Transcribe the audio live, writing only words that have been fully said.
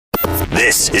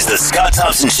This is the Scott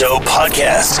Thompson Show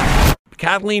podcast.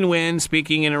 Kathleen Wynne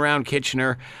speaking in around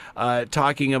Kitchener,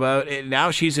 talking about it.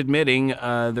 Now she's admitting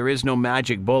there is no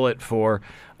magic bullet for,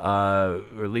 or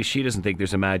at least she doesn't think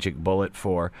there's a magic bullet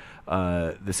for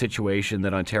the situation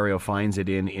that Ontario finds it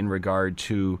in regard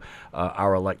to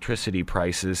our electricity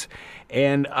prices,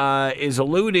 and is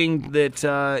alluding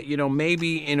that,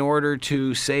 maybe in order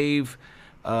to save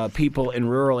people in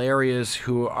rural areas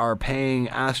who are paying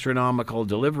astronomical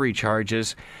delivery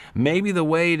charges, maybe the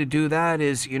way to do that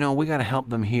is, we got to help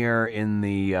them here in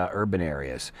the urban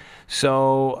areas.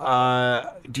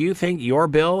 So do you think your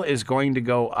bill is going to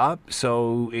go up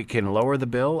so it can lower the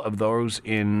bill of those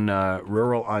in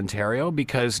rural Ontario?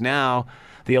 Because now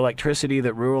the electricity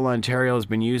that rural Ontario has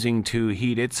been using to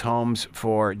heat its homes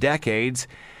for decades,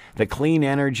 the clean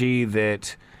energy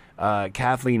that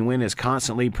Kathleen Wynne has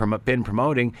constantly been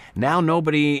promoting, now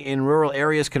nobody in rural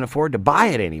areas can afford to buy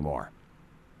it anymore.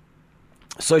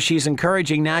 So she's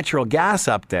encouraging natural gas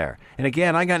up there. And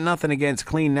again, I got nothing against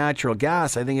clean natural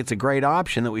gas. I think it's a great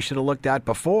option that we should have looked at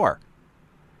before.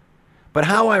 But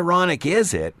how ironic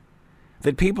is it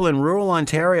that people in rural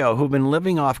Ontario who've been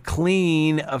living off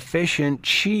clean, efficient,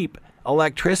 cheap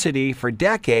electricity for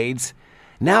decades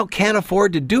now can't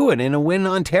afford to do it in a Wynne,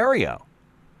 Ontario?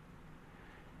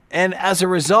 And as a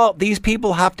result, these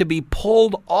people have to be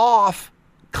pulled off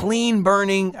clean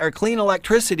burning or clean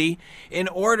electricity in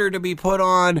order to be put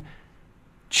on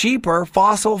cheaper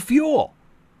fossil fuel.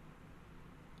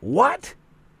 What?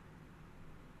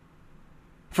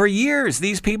 For years,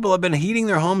 these people have been heating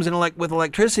their homes with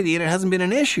electricity and it hasn't been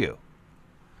an issue.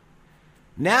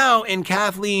 Now, in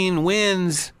Kathleen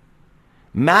Wynne's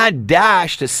mad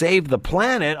dash to save the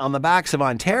planet on the backs of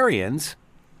Ontarians,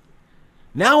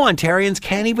 now Ontarians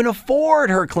can't even afford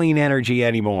her clean energy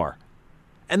anymore.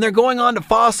 And they're going on to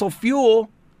fossil fuel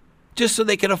just so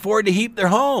they can afford to heat their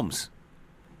homes.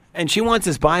 And she wants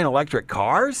us buying electric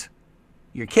cars?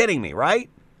 You're kidding me, right?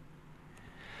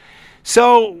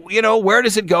 So, where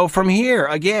does it go from here?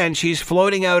 Again, she's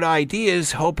floating out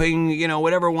ideas, hoping,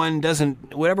 whatever one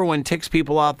ticks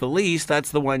people off the least,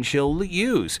 that's the one she'll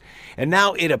use. And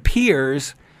now it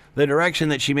appears the direction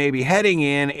that she may be heading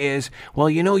in is,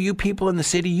 you people in the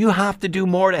city, you have to do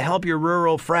more to help your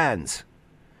rural friends.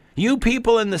 You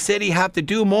people in the city have to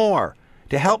do more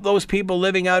to help those people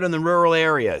living out in the rural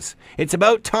areas. It's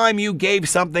about time you gave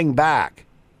something back.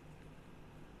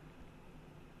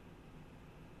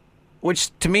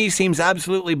 Which to me seems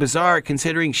absolutely bizarre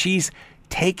considering she's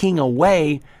taking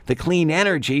away the clean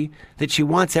energy that she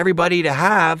wants everybody to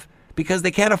have because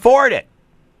they can't afford it.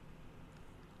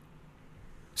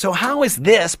 So how is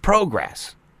this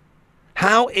progress?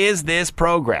 How is this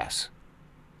progress?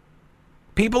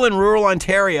 People in rural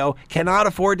Ontario cannot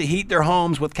afford to heat their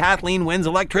homes with Kathleen Wynne's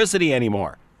electricity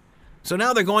anymore. So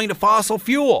now they're going to fossil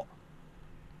fuel.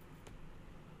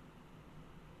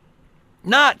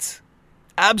 Nuts.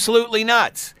 Absolutely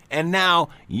nuts. And now,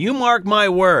 you mark my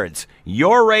words,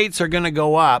 your rates are going to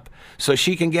go up so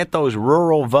she can get those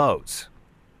rural votes.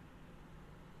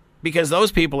 Because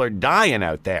those people are dying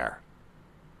out there.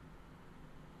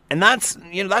 And that's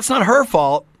not her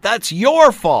fault. That's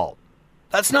your fault.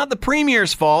 That's not the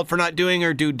Premier's fault for not doing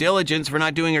her due diligence, for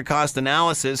not doing her cost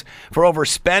analysis, for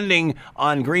overspending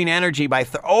on green energy by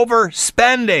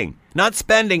overspending, not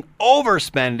spending,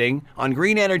 overspending on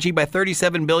green energy by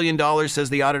 $37 billion, says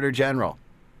the Auditor General.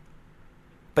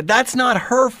 But that's not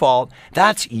her fault.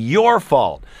 That's your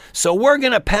fault. So we're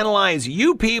going to penalize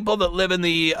you people that live in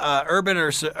the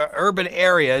urban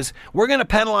areas. We're going to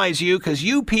penalize you because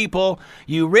you people,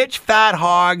 you rich fat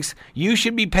hogs, you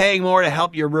should be paying more to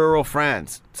help your rural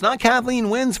friends. It's not Kathleen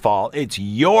Wynne's fault. It's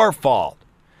your fault.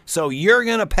 So you're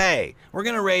going to pay. We're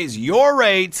going to raise your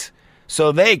rates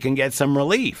so they can get some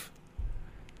relief.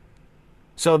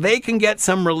 So they can get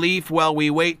some relief while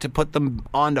we wait to put them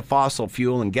onto fossil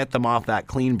fuel and get them off that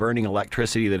clean burning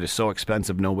electricity that is so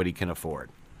expensive nobody can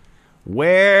afford.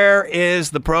 Where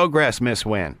is the progress, Miss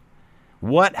Wynne?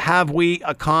 What have we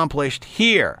accomplished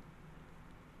here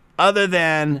other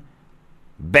than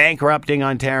bankrupting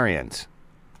Ontarians?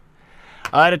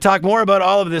 To talk more about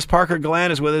all of this, Parker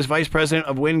Gallant is with us, Vice President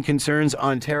of Wynne Concerns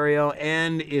Ontario,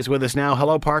 and is with us now.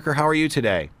 Hello, Parker. How are you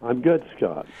today? I'm good,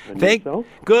 Scott. And yourself?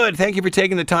 Good. Thank you for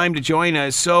taking the time to join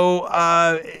us. So,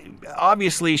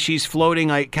 obviously, she's floating,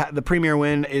 the Premier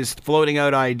Wynne is floating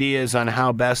out ideas on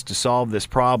how best to solve this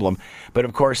problem, but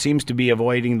of course seems to be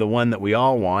avoiding the one that we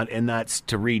all want, and that's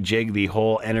to rejig the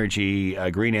whole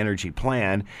green energy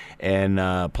plan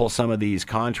and pull some of these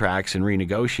contracts and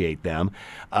renegotiate them.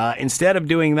 Instead of of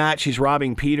doing that, she's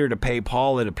robbing Peter to pay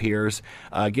Paul, it appears,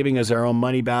 giving us our own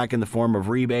money back in the form of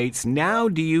rebates. Now,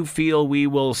 do you feel we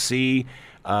will see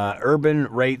urban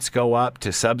rates go up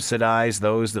to subsidize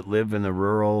those that live in the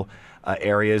rural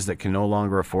areas that can no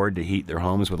longer afford to heat their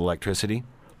homes with electricity?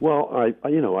 Well,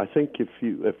 I think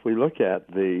if we look at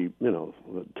the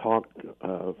talk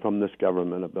from this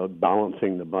government about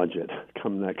balancing the budget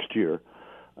come next year,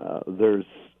 there's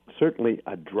certainly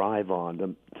a drive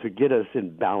on to get us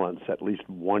in balance at least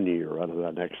 1 year out of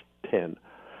the next 10.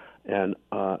 And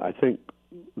I think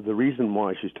the reason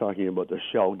why she's talking about the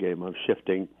shell game of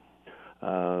shifting,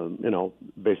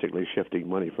 basically shifting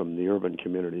money from the urban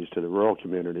communities to the rural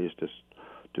communities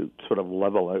to sort of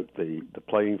level out the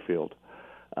playing field.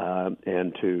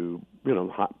 And to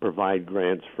provide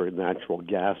grants for natural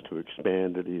gas to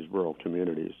expand to these rural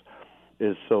communities,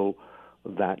 is so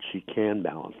that she can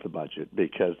balance the budget,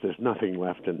 because there's nothing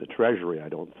left in the Treasury, I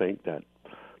don't think, that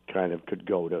kind of could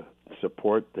go to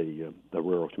support the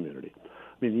rural community.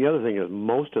 I mean, the other thing is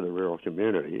most of the rural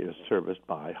community is serviced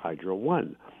by Hydro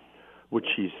One, which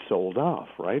she's sold off,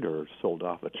 right, or sold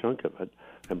off a chunk of it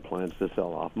and plans to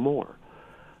sell off more.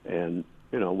 And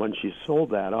when she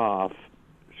sold that off,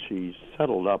 she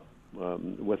settled up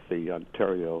with the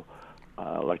Ontario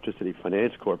Electricity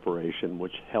Finance Corporation,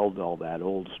 which held all that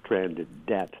old stranded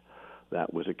debt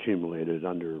that was accumulated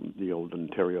under the old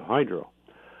Ontario Hydro.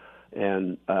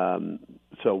 And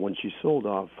so when she sold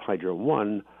off Hydro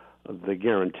One, the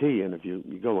guarantee, and if you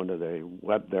go into their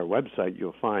website,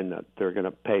 you'll find that they're going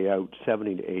to pay out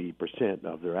 70 to 80%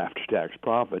 of their after-tax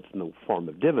profits in the form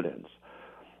of dividends.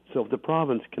 So if the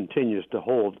province continues to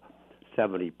hold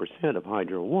 70% of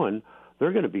Hydro One,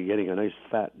 they're going to be getting a nice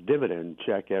fat dividend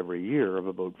check every year of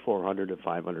about $400 to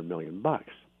 $500 million.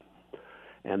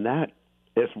 And that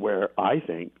is where I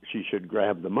think she should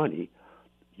grab the money,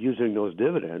 using those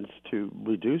dividends to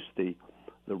reduce the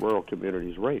rural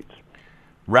communities' rates.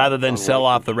 Rather than sell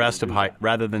off the rest of Hydro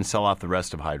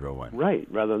One. Right,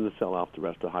 rather than sell off the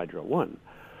rest of Hydro One.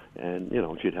 And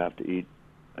she'd have to eat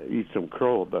some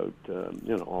crow about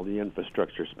all the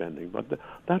infrastructure spending, but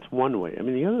that's one way. I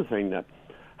mean, the other thing that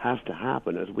has to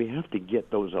happen is we have to get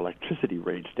those electricity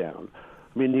rates down.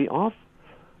 I mean, the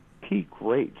off-peak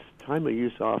rates, time of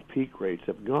use off-peak rates,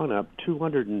 have gone up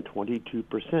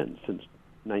 222% since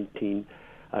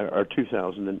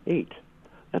 2008.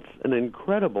 That's an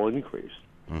incredible increase,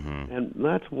 and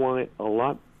that's why a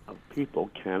lot of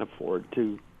people can't afford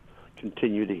to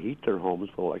continue to heat their homes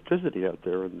with electricity out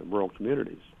there in the rural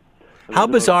communities. How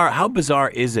bizarre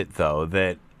is it, though,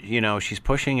 that she's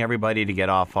pushing everybody to get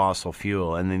off fossil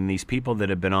fuel, and then these people that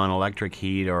have been on electric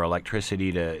heat or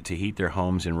electricity to heat their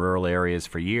homes in rural areas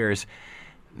for years,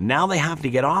 now they have to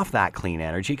get off that clean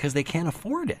energy because they can't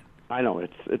afford it. I know,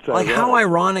 it's like, how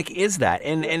ironic is that?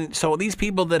 And so these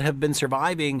people that have been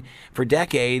surviving for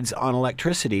decades on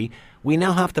electricity, we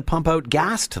now have to pump out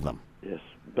gas to them. Yes,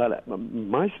 but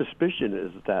my suspicion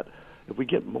is that if we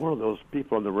get more of those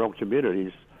people in the rural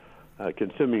communities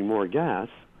consuming more gas,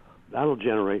 that'll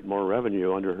generate more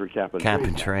revenue under her cap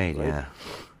and trade. Right? Yeah.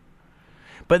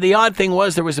 But the odd thing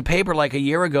was, there was a paper like a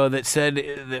year ago that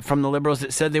said, from the Liberals,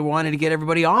 that said they wanted to get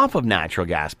everybody off of natural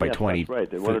gas by 20. That's right.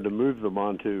 They wanted to move them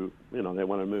onto, they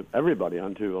want to move everybody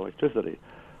onto electricity.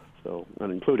 So,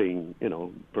 and including,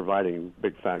 providing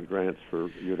big fat grants for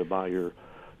you to buy your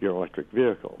electric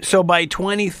vehicle. So by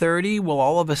 2030, will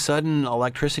all of a sudden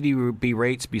electricity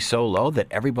rates be so low that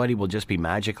everybody will just be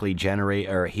magically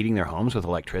heating their homes with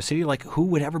electricity? Like, who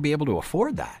would ever be able to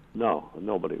afford that? No,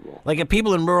 nobody will. Like, if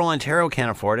people in rural Ontario can't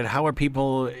afford it, how are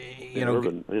people, in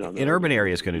urban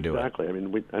areas going to do it? Exactly. I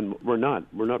mean, we're not.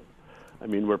 I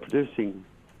mean, we're producing.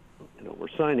 We're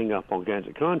signing up all kinds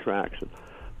of contracts and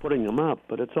putting them up,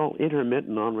 but it's all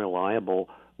intermittent, unreliable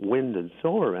wind and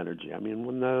solar energy. I mean,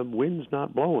 when the wind's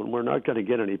not blowing, we're not going to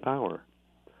get any power.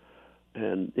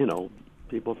 And,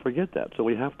 people forget that. So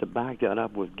we have to back that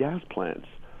up with gas plants.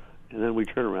 And then we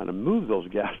turn around and move those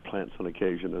gas plants on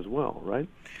occasion as well, right?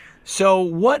 So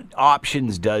what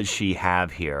options does she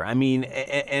have here? I mean,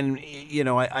 and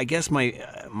I guess my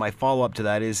follow-up to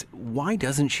that is, why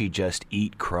doesn't she just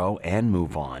eat crow and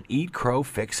move on? Eat crow,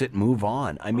 fix it, move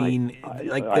on. I mean,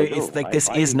 this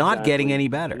is not getting any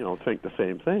better. Think the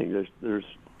same thing.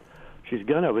 She's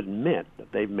going to admit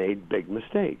that they've made big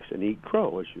mistakes and eat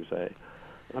crow, as you say.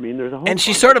 I mean, there's a whole. And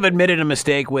she sort of admitted a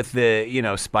mistake with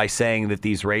by saying that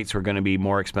these rates were going to be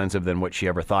more expensive than what she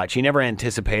ever thought. She never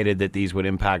anticipated that these would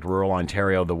impact rural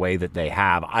Ontario the way that they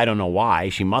have. I don't know why.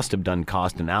 She must have done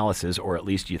cost analysis, or at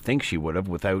least you think she would have,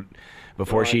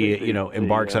 before she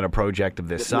embarks on a project of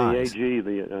this size. The AG,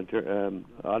 the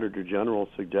Auditor General,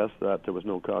 suggests that there was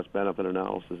no cost-benefit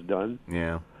analysis done.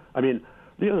 Yeah. I mean,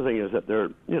 the other thing is that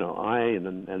I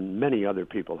and many other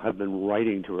people have been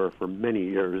writing to her for many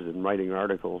years and writing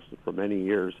articles for many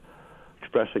years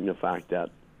expressing the fact that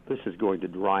this is going to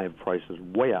drive prices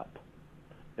way up.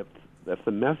 If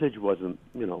the message wasn't,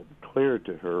 clear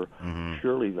to her,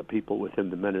 surely the people within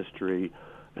the ministry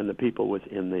and the people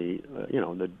within the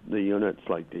units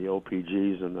like the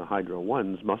OPGs and the Hydro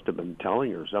Ones must have been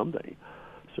telling her something.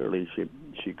 Certainly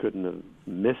she couldn't have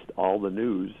missed all the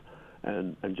news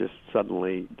and just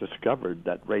suddenly discovered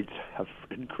that rates have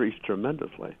increased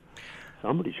tremendously.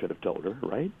 Somebody should have told her,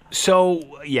 right? So,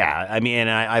 yeah, I mean,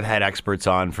 I've had experts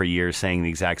on for years saying the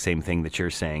exact same thing that you're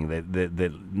saying,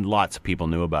 that lots of people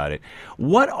knew about it.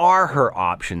 What are her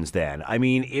options then? I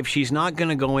mean, if she's not going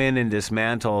to go in and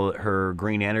dismantle her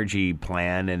green energy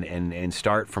plan and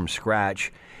start from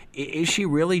scratch, is she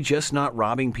really just not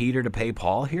robbing Peter to pay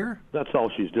Paul here? That's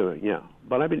all she's doing, yeah.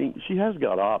 But, I mean, she has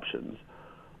got options.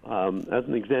 As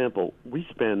an example, we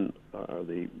spend,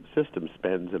 the system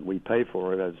spends, and we pay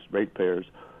for it as ratepayers,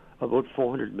 about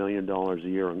 $400 million a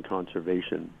year on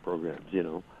conservation programs,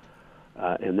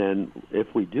 and then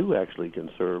if we do actually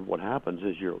conserve, what happens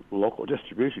is your local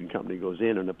distribution company goes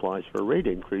in and applies for a rate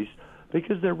increase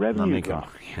because their revenue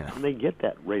drops. Yeah. And they get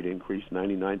that rate increase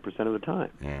 99% of the time.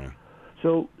 Yeah.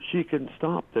 So she can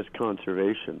stop this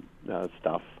conservation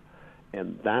stuff,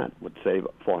 and that would save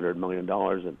 $400 million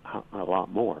and a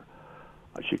lot more.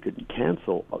 She could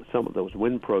cancel some of those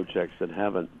wind projects that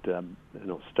haven't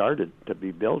started to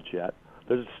be built yet.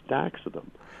 There's stacks of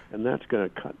them, and that's going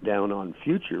to cut down on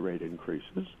future rate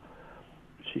increases.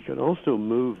 She could also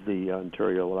move the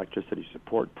Ontario Electricity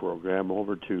Support Program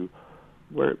over to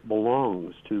where it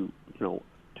belongs, to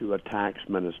a tax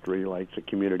ministry like the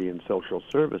Community and Social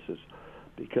Services,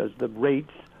 because the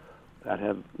rates that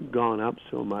have gone up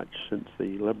so much since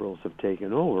the Liberals have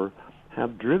taken over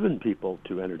have driven people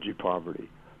to energy poverty.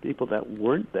 People that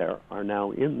weren't there are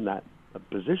now in that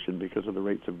position because of the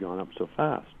rates have gone up so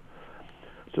fast.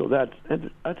 So that's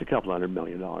a couple $100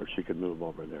 million she could move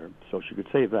over there. So she could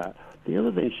save that. The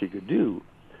other thing she could do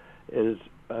is,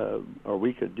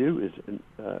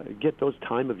 get those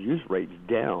time of use rates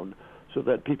down so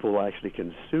that people will actually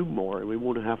consume more, and we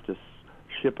won't have to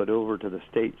ship it over to the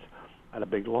States at a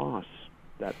big loss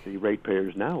that the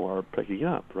ratepayers now are picking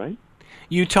up, right?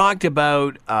 You talked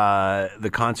about the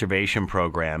conservation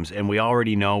programs, and we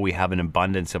already know we have an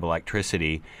abundance of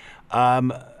electricity.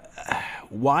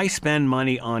 Why spend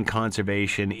money on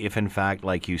conservation if, in fact,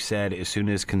 like you said, as soon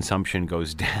as consumption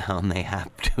goes down, they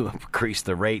have to increase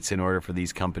the rates in order for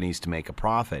these companies to make a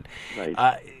profit? Right.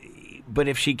 But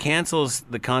if she cancels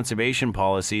the conservation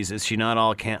policies, is she not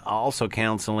also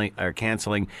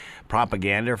canceling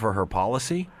propaganda for her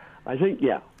policy? I think,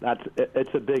 yeah,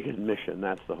 it's a big admission.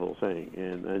 That's the whole thing.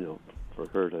 And for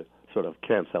her to sort of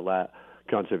cancel that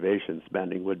conservation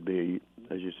spending would be,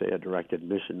 as you say, a direct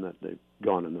admission that they've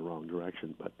gone in the wrong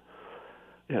direction. But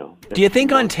do you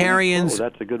think Ontarians?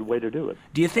 That's a good way to do it.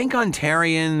 Do you think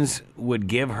Ontarians would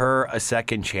give her a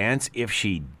second chance if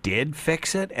she did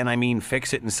fix it? And I mean,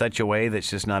 fix it in such a way that's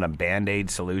just not a Band-Aid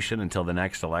solution until the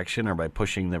next election, or by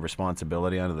pushing the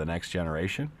responsibility onto the next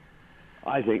generation?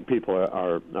 I think people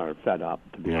are fed up,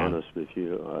 to be honest with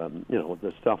you.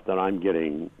 The stuff that I'm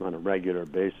getting on a regular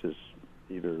basis,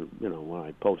 either when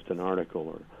I post an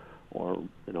article or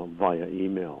via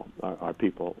email, are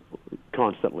people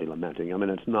constantly lamenting. I mean,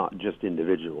 it's not just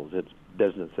individuals; it's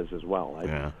businesses as well.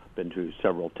 I've been to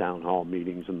several town hall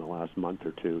meetings in the last month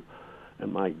or two,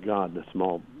 and my God, the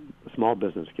small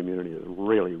business community is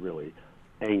really, really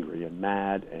angry and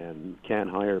mad and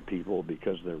can't hire people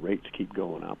because their rates keep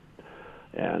going up.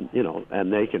 And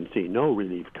and they can see no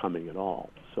relief coming at all.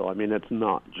 So I mean, it's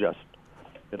not just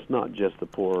the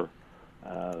poor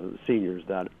seniors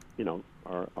that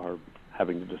are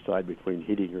having to decide between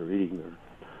heating or eating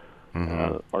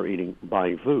or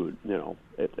buying food.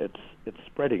 It's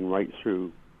spreading right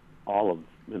through all of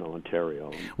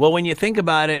Ontario. Well, when you think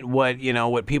about it,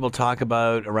 what people talk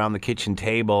about around the kitchen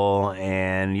table,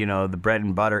 and the bread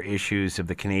and butter issues of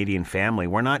the Canadian family,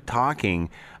 we're not talking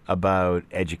about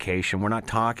education. We're not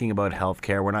talking about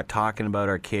healthcare. We're not talking about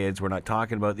our kids. We're not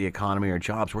talking about the economy or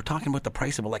jobs. We're talking about the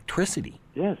price of electricity.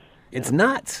 Yes. It's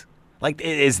nuts. Like,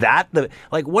 is that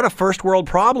what a first world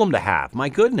problem to have? My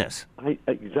goodness.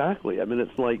 Exactly. I mean,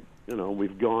 it's like,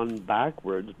 we've gone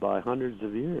backwards by hundreds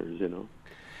of years,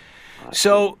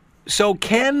 So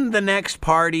can the next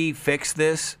party fix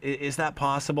this? Is that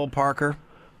possible, Parker?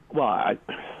 Well,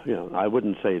 I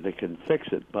wouldn't say they can fix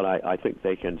it, but I think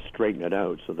they can straighten it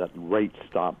out so that rates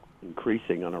stop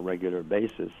increasing on a regular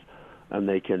basis, and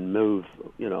they can move,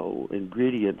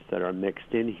 ingredients that are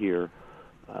mixed in here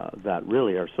that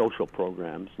really are social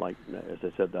programs, like, as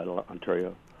I said, that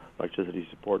Ontario Electricity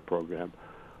Support Program,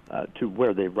 to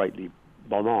where they rightly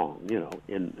belong,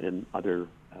 in other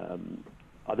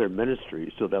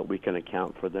ministries, so that we can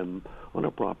account for them on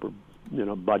a proper,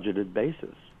 budgeted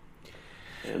basis.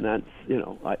 And that's,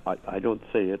 I don't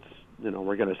say it's,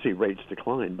 we're going to see rates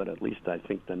decline, but at least I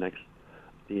think the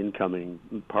incoming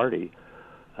party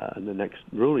and the next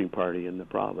ruling party in the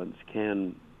province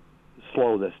can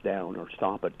slow this down or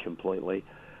stop it completely,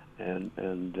 and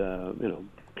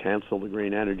cancel the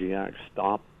Green Energy Act,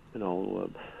 stop,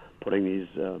 putting these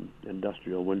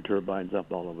industrial wind turbines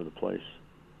up all over the place.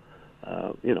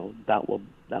 That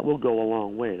will go a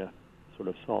long way to sort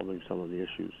of solving some of the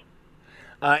issues.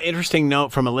 Interesting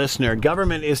note from a listener.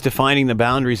 Government is defining the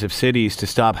boundaries of cities to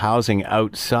stop housing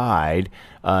outside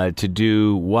to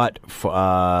do what?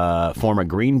 Form a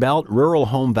green belt? Rural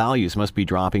home values must be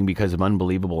dropping because of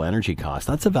unbelievable energy costs.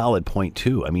 That's a valid point,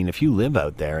 too. I mean, if you live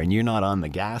out there and you're not on the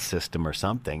gas system or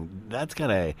something, that's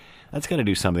gotta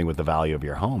do something with the value of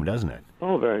your home, doesn't it?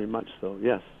 Oh, very much so,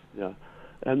 yes. Yeah.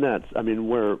 And that's,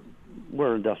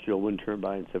 where industrial wind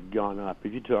turbines have gone up,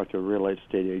 if you talk to a real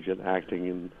estate agent acting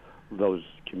in those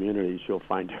communities, you'll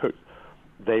find out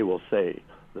they will say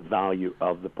the value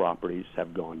of the properties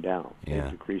have gone down. Yeah.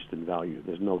 They've decreased in value.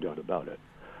 There's no doubt about it.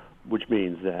 Which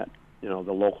means that the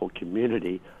local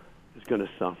community is going to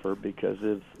suffer, because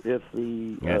if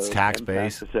the it's tax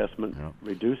base assessment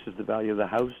reduces the value of the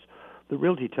house, the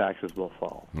realty taxes will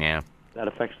fall. Yeah, that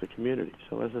affects the community.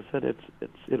 So as I said,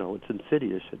 it's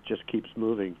insidious. It just keeps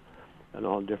moving in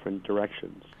all different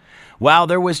directions. Wow,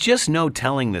 there was just no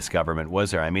telling this government,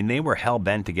 was there? I mean, they were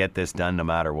hell-bent to get this done no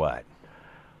matter what.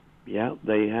 Yeah,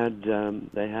 they had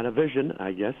a vision,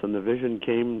 I guess, and the vision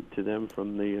came to them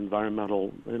from the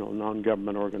environmental,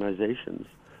 non-government organizations.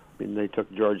 I mean, they took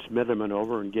George Smitherman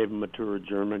over and gave him a tour of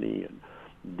Germany and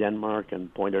Denmark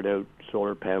and pointed out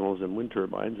solar panels and wind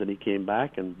turbines, and he came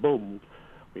back and boom,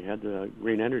 we had the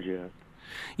Green Energy Act.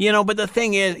 But the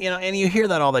thing is, and you hear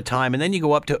that all the time, and then you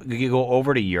go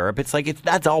over to Europe. It's like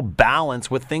that's all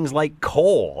balanced with things like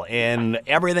coal and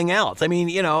everything else. I mean,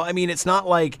 it's not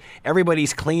like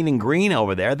everybody's clean and green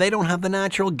over there. They don't have the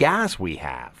natural gas we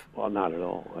have. Well, not at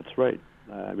all. That's right.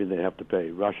 They have to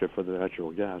pay Russia for the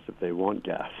natural gas if they want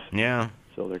gas. Yeah.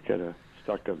 So they're kind of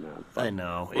stuck on that. But I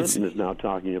know. Britain is now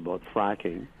talking about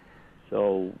fracking.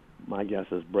 So my guess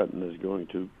is Britain is going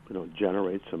to,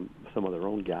 generate some of their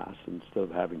own gas instead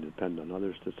of having to depend on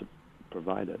others to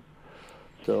provide it.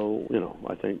 So,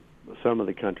 I think some of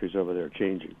the countries over there are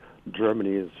changing.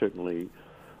 Germany is certainly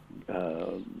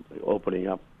opening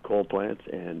up coal plants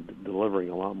and delivering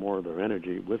a lot more of their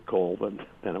energy with coal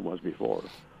than it was before.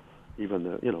 Even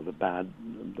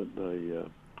the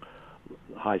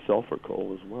high sulfur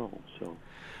coal as well. So.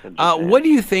 What do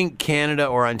you think Canada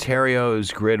or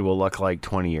Ontario's grid will look like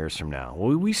 20 years from now?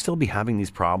 Will we still be having these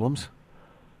problems?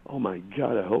 Oh my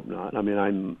God, I hope not. I mean,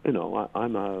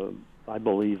 I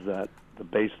believe that the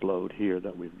base load here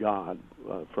that we've got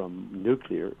from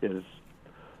nuclear is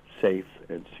safe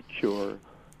and secure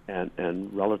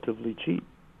and relatively cheap,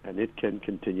 and it can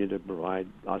continue to provide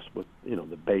us with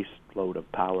the base load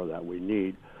of power that we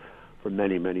need for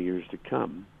many, many years to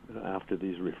come after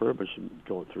these refurbishments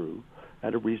go through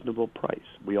at a reasonable price.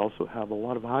 We also have a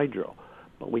lot of hydro,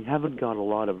 but we haven't got a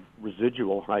lot of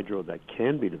residual hydro that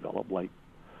can be developed, like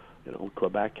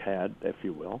Quebec had, if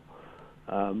you will.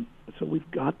 So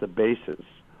we've got the basis.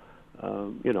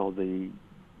 The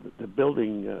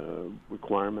building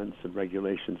requirements and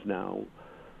regulations now,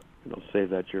 say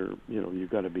that you've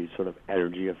got to be sort of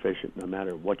energy efficient no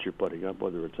matter what you're putting up,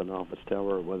 whether it's an office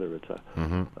tower or whether it's a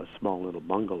small little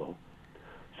bungalow.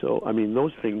 So,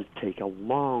 those things take a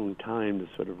long time to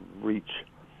sort of reach,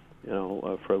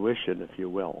 fruition, if you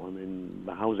will.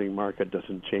 The housing market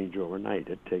doesn't change overnight.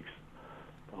 It takes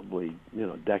probably,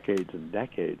 decades and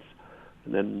decades.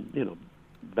 And then,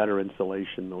 better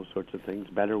insulation, those sorts of things,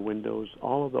 better windows,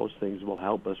 all of those things will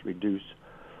help us reduce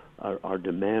our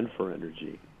demand for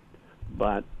energy.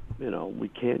 But, we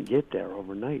can't get there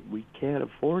overnight. We can't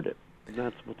afford it. And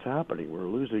that's what's happening. We're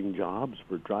losing jobs.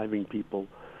 We're driving people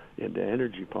into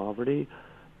energy poverty,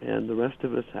 and the rest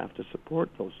of us have to support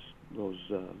those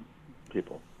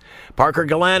people. Parker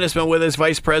Gallant has been with us,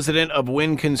 Vice President of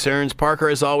Wind Concerns. Parker,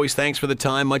 as always, thanks for the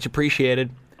time. Much appreciated.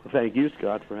 Thank you,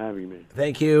 Scott, for having me.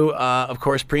 Thank you. Of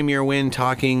course, Premier Wind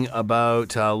talking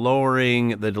about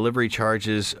lowering the delivery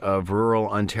charges of rural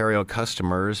Ontario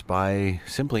customers by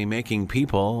simply making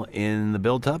people in the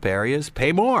built-up areas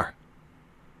pay more.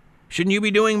 Shouldn't you be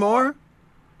doing more?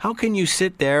 How can you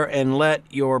sit there and let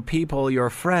your people,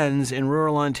 your friends in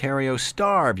rural Ontario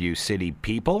starve, you city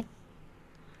people?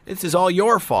 This is all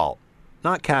your fault,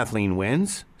 not Kathleen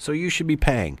Wynne's, so you should be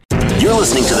paying. You're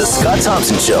listening to The Scott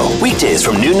Thompson Show, weekdays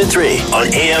from noon to 3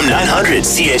 on AM 900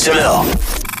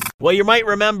 CHML. Well, you might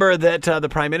remember that the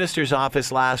Prime Minister's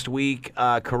office last week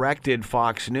corrected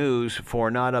Fox News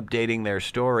for not updating their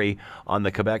story on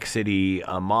the Quebec City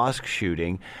mosque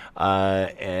shooting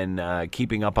and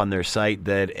keeping up on their site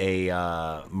that a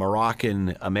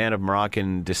man of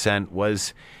Moroccan descent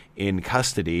was in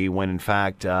custody when, in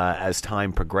fact, as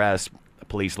time progressed,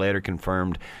 police later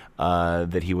confirmed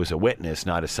that he was a witness,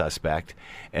 not a suspect.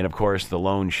 And, of course, the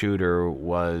lone shooter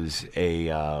was a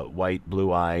white,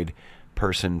 blue-eyed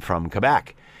person from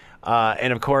Quebec.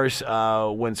 And of course,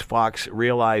 once Fox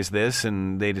realized this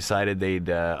and they decided they'd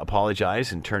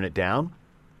apologize and turn it down,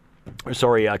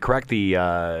 correct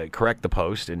the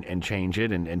post and change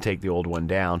it and take the old one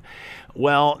down.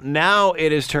 Well, now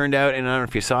it has turned out, and I don't know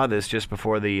if you saw this just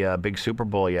before the big Super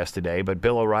Bowl yesterday, but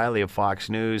Bill O'Reilly of Fox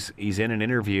News, he's in an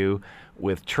interview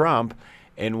with Trump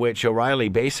in which O'Reilly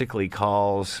basically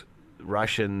calls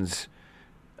Russians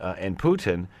and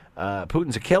Putin's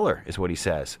a killer, is what he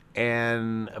says.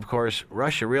 And, of course,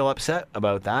 Russia real upset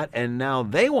about that, and now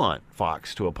they want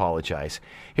Fox to apologize.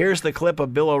 Here's the clip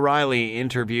of Bill O'Reilly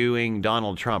interviewing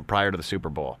Donald Trump prior to the Super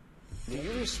Bowl. Do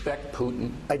you respect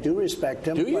Putin? I do respect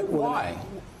him. Do you? Why?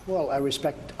 Well, I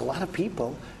respect a lot of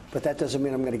people, but that doesn't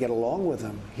mean I'm going to get along with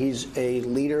him. He's a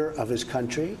leader of his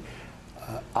country.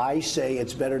 I say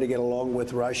it's better to get along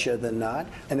with Russia than not.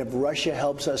 And if Russia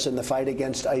helps us in the fight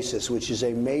against ISIS, which is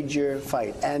a major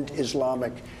fight, and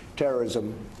Islamic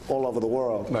terrorism all over the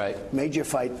world, right. Major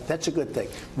fight, that's a good thing.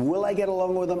 Will I get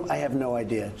along with him? I have no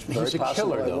idea. It's very He's a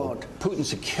possible killer, I though. won't.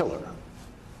 Putin's a killer.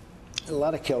 A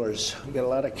lot of killers. We got a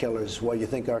lot of killers. Why, you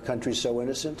think our country's so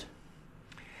innocent?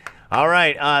 All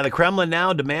right, the Kremlin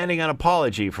now demanding an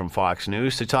apology from Fox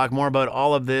News. To talk more about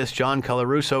all of this, John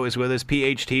Colarusso is with us,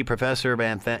 Ph.D., professor of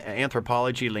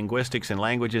anthropology, linguistics, and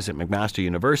languages at McMaster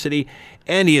University,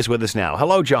 and he is with us now.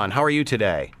 Hello, John. How are you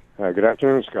today? Good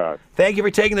afternoon, Scott. Thank you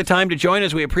for taking the time to join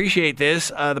us. We appreciate this.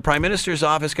 The Prime Minister's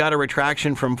office got a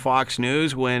retraction from Fox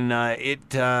News when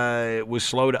it was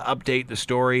slow to update the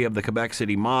story of the Quebec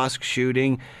City mosque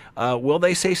shooting. Will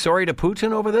they say sorry to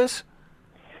Putin over this?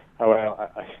 Well,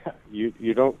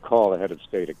 you don't call the head of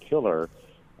state a killer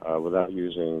without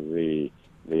using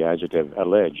the adjective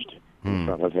alleged in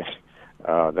front of it.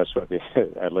 That's what the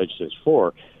alleged is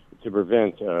for, to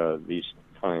prevent these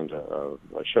kind of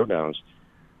showdowns.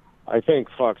 I think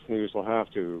Fox News will have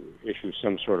to issue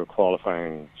some sort of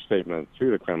qualifying statement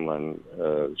to the Kremlin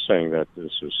saying that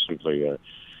this is simply a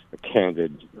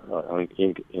candid,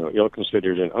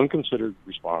 ill-considered and unconsidered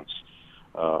response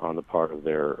on the part of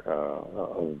their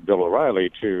Bill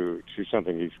O'Reilly to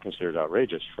something he's considered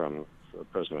outrageous from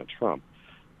President Trump.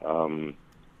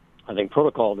 I think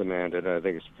protocol demanded. I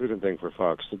think it's a prudent thing for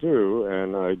Fox to do,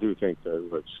 and I do think that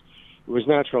it was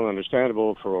natural and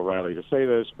understandable for O'Reilly to say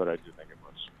this, but I do think it was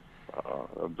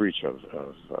a breach of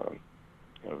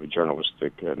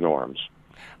journalistic norms.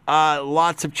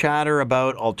 Lots of chatter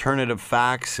about alternative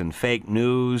facts and fake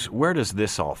news. Where does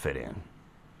this all fit in?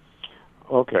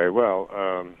 Okay, well,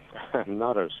 I'm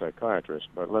not a psychiatrist,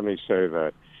 but let me say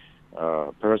that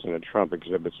President Trump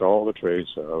exhibits all the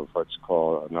traits of what's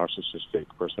called a narcissistic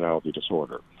personality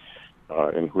disorder,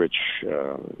 in which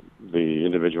the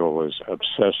individual is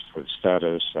obsessed with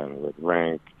status and with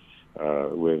rank,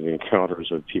 with encounters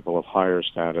with people of higher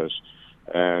status,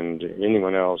 and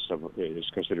anyone else is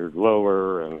considered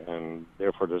lower and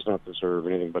therefore does not deserve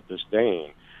anything but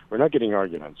disdain. We're not getting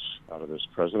arguments out of this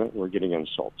president. We're getting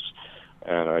insults.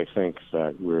 And I think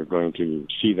that we're going to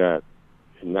see that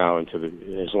now as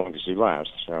long as he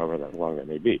lasts, however long that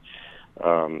may be.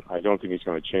 I don't think he's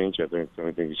going to change. I don't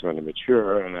think he's going to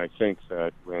mature. And I think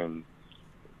that when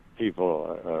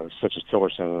people such as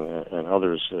Tillerson and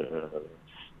others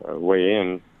weigh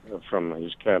in from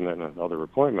his cabinet and other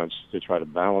appointments to try to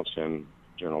balance him,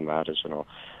 General Mattis and all,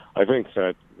 I think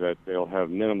that they'll have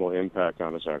minimal impact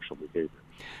on his actual behavior.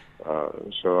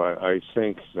 So I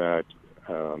think that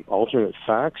alternate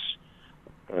facts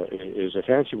is a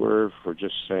fancy word for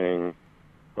just saying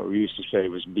what we used to say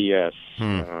was BS.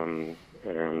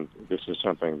 And this is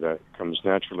something that comes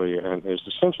naturally and is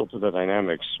essential to the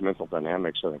mental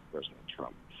dynamics of President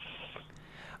Trump.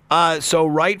 So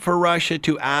right for Russia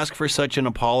to ask for such an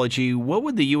apology. What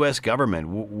would the U.S. government,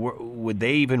 would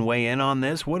they even weigh in on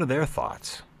this? What are their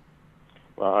thoughts?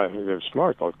 Well, I think they're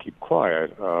smart. They'll keep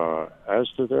quiet. As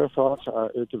to their thoughts,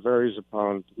 it varies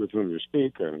upon with whom you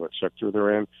speak and what sector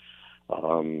they're in.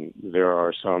 There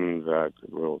are some that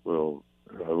will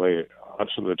lay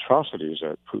absolute atrocities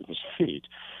at Putin's feet.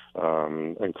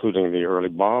 including the early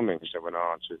bombings that went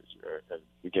on at the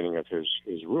beginning of his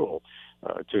rule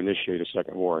to initiate a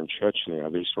second war in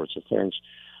Chechnya, these sorts of things.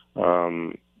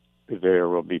 There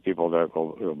will be people that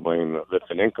will blame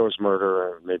Litvinenko's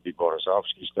murder, and maybe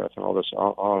Berezovsky's death, and all this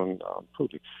on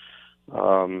Putin.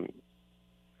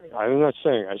 I'm not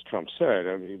saying, as Trump said,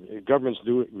 I mean, governments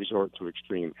do resort to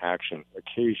extreme action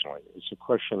occasionally. It's a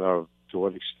question of to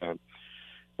what extent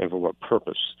and for what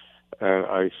purpose. And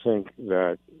I think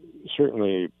that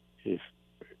certainly if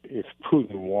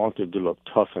Putin wanted to look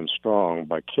tough and strong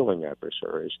by killing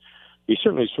adversaries, he's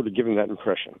certainly sort of given that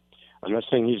impression. I'm not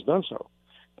saying he's done so.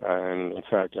 And in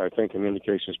fact, I think in many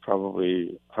cases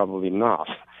probably not.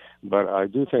 But I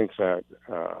do think that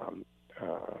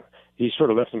he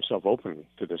sort of left himself open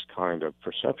to this kind of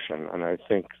perception. And I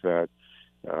think that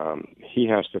he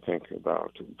has to think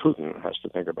about, Putin has to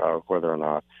think about whether or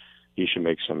not he should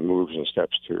make some moves and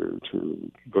steps to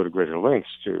go to greater lengths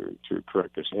to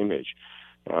correct this image.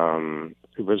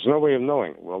 There's no way of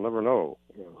knowing. We'll never know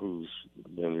who's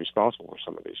been responsible for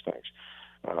some of these things.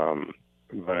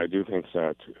 But I do think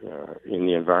that in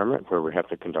the environment where we have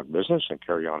to conduct business and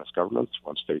carry on as governments,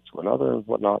 one state to another and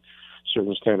whatnot,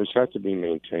 certain standards have to be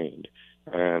maintained.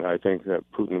 And I think that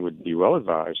Putin would be well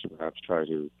advised to perhaps try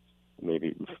to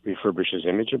maybe refurbish his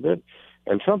image a bit.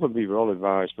 And Trump would be well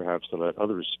advised perhaps to let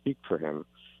others speak for him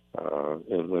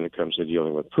when it comes to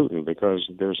dealing with Putin, because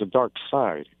there's a dark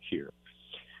side here.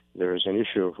 There's an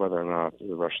issue of whether or not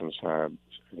the Russians have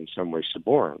in some way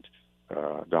suborned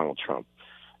Donald Trump.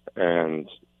 And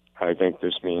I think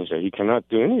this means that he cannot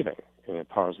do anything in a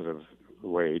positive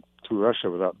way to Russia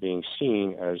without being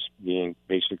seen as being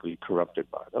basically corrupted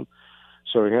by them.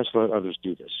 So he has to let others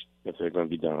do this if they're going to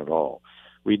be done at all.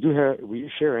 We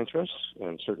share interests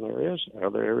in certain areas. In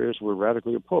other areas, we're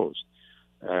radically opposed.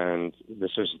 And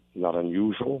this is not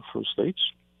unusual for states.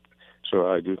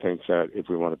 So I do think that if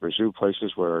we want to pursue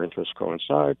places where our interests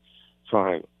coincide,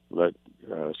 fine, let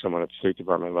someone at the State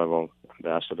Department level,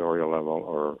 ambassadorial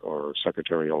level, or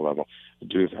secretarial level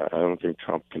do that. I don't think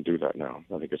Trump can do that now.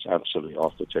 I think it's absolutely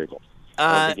off the table.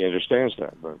 I don't think he understands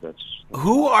that, but that's...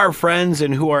 Who are friends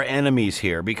and who are enemies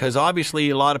here? Because obviously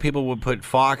a lot of people would put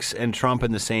Fox and Trump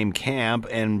in the same camp,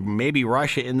 and maybe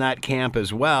Russia in that camp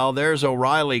as well. There's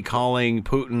O'Reilly calling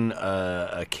Putin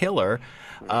a killer.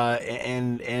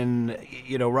 And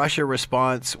you know, Russia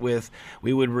response with,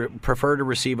 we would prefer to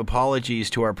receive apologies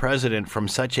to our president from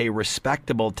such a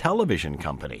respectable television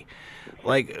company.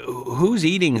 Like, who's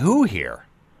eating who here?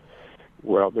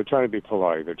 Well, they're trying to be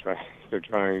polite. They're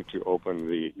trying to open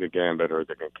the gambit or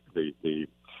the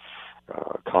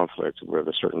conflict with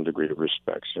a certain degree of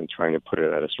respect, and trying to put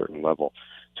it at a certain level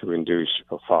to induce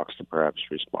Fox to perhaps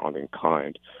respond in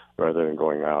kind rather than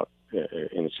going out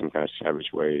in some kind of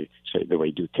savage way, say the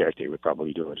way Duterte would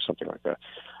probably do it, or something like that.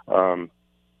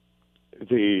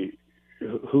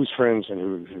 Who's friends and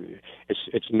who?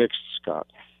 It's mixed, Scott.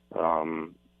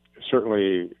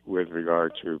 Certainly, with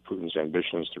regard to Putin's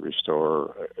ambitions to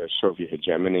restore a Soviet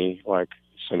hegemony-like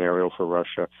scenario for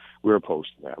Russia, we're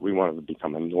opposed to that. We want it to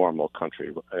become a normal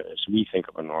country, as we think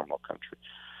of a normal country.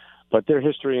 But their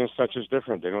history and such is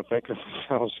different. They don't think of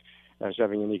themselves as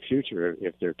having any future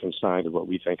if they're consigned to what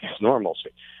we think is normalcy.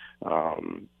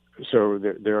 So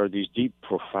there are these deep,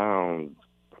 profound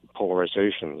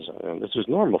polarizations, and this is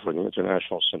normal for the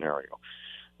international scenario.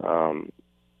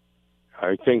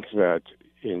 I think that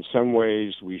in some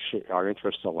ways our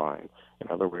interests align. In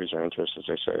other ways, our interests, as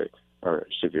I say, are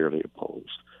severely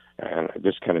opposed. And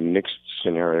this kind of mixed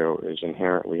scenario is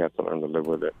inherent. We have to learn to live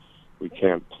with it. We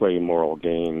can't play moral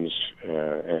games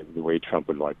the way Trump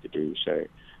would like to do, say,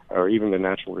 or even the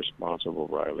natural response of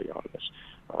O'Reilly on this.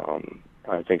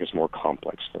 I think it's more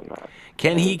complex than that.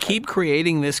 Can he keep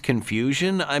creating this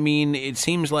confusion? I mean, it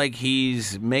seems like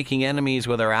he's making enemies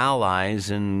with our allies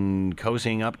and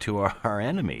cozying up to our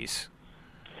enemies.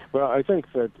 Well, I think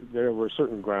that there were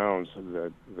certain grounds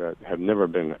that have never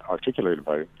been articulated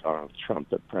by Donald Trump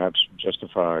that perhaps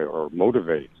justify or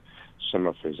motivate some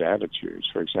of his attitudes.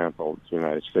 For example, the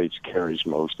United States carries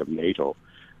most of NATO,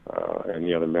 and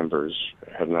the other members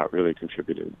have not really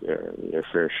contributed their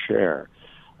fair share.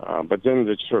 But then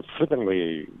to sort of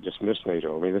flippantly dismiss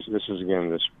NATO, I mean, this is, again,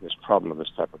 this problem of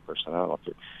this type of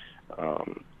personality.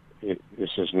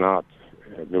 This is not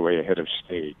the way a head of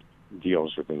state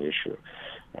deals with an issue.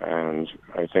 And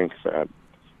I think that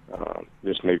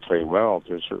this may play well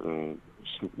to a certain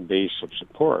base of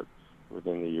support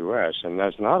within the U.S., and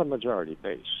that's not a majority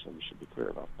base, and we should be clear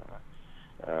about that.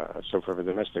 So for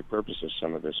domestic purposes,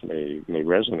 some of this may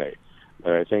resonate.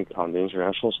 But I think on the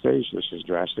international stage, this is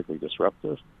drastically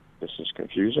disruptive. This is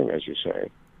confusing, as you say,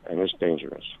 and it's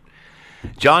dangerous.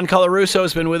 John Colarusso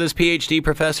has been with us, PhD,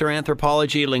 Professor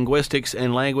Anthropology, Linguistics,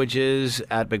 and Languages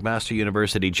at McMaster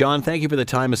University. John, thank you for the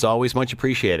time as always. Much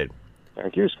appreciated.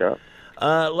 Thank you, Scott.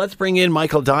 Let's bring in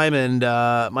Michael Diamond.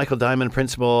 Michael Diamond,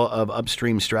 principal of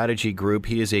Upstream Strategy Group.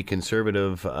 He is a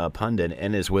conservative pundit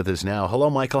and is with us now. Hello,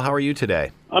 Michael. How are you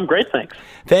today? I'm great, thanks.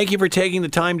 Thank you for taking the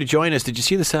time to join us. Did you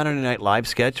see the Saturday Night Live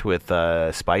sketch with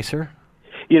Spicer?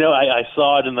 You know, I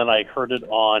saw it and then I heard it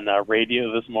on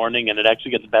radio this morning, and it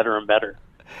actually gets better and better.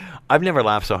 I've never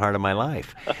laughed so hard in my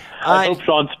life. I hope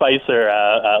Sean Spicer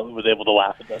was able to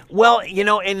laugh at this. Well, you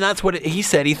know, and that's what he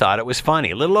said. He thought it was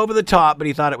funny. A little over the top, but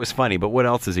he thought it was funny. But what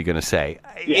else is he going to say?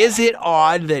 Yeah. Is it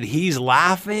odd that he's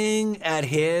laughing at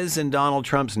his and Donald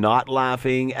Trump's not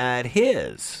laughing at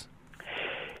his?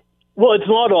 Well, it's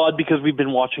not odd because we've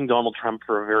been watching Donald Trump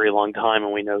for a very long time,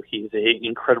 and we know he's an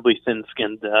incredibly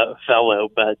thin-skinned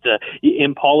fellow. But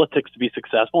in politics, to be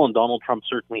successful, and Donald Trump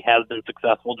certainly has been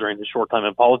successful during his short time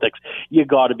in politics, you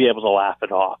got to be able to laugh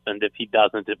it off. And if he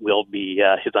doesn't, it will be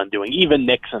his undoing. Even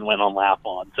Nixon went on laugh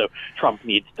on, so Trump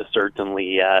needs to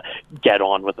certainly get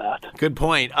on with that. Good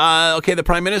point. Okay, the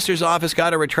Prime Minister's office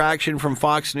got a retraction from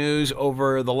Fox News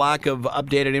over the lack of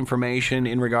updated information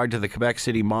in regard to the Quebec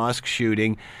City mosque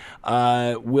shooting.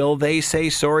 Will they say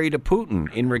sorry to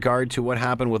Putin in regard to what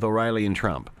happened with O'Reilly and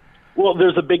Trump? Well,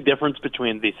 there's a big difference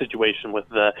between the situation with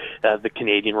the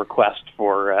Canadian request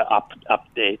for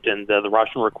update and the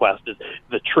Russian request is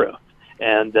the truth.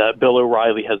 And Bill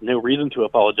O'Reilly has no reason to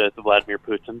apologize to Vladimir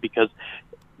Putin because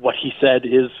what he said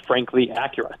is frankly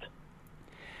accurate.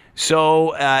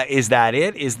 So is that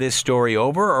it? Is this story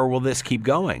over, or will this keep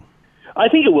going? I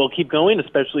think it will keep going,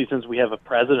 especially since we have a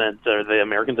president, or the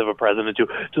Americans have a president, who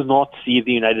does not see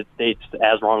the United States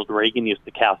as Ronald Reagan used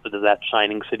to cast it, as that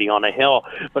shining city on a hill,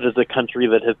 but as a country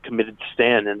that has committed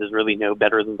sin and is really no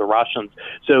better than the Russians.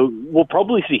 So we'll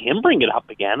probably see him bring it up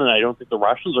again, and I don't think the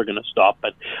Russians are going to stop,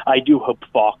 but I do hope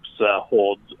Fox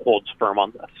holds firm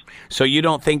on this. So you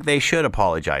don't think they should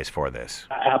apologize for this?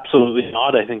 Absolutely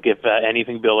not. I think if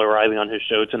anything, Bill O'Reilly on his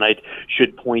show tonight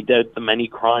should point out the many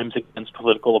crimes against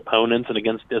political opponents and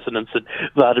against dissidents that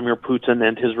Vladimir Putin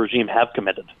and his regime have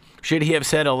committed. Should he have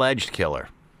said alleged killer?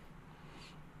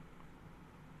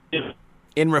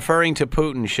 In referring to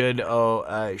Putin,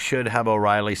 should have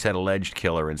O'Reilly said alleged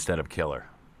killer instead of killer?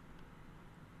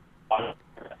 Oh,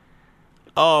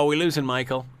 are we losing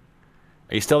Michael?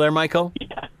 Are you still there, Michael?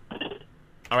 Yeah.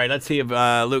 All right, let's see if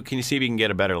Luke, can you see if you can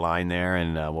get a better line there,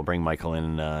 and we'll bring Michael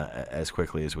in as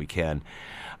quickly as we can.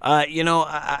 You know,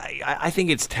 I think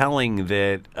it's telling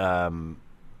that,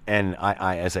 and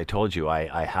I as I told you,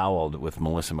 I howled with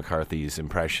Melissa McCarthy's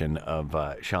impression of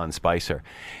Sean Spicer,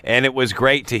 and it was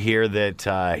great to hear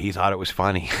that he thought it was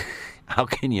funny. How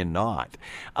can you not?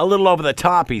 A little over the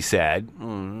top, he said.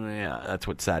 Yeah, that's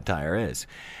what satire is.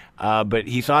 But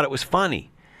he thought it was funny.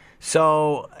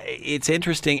 So it's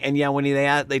interesting, and yeah, when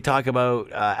they talk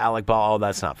about Alec Ball,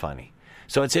 that's not funny.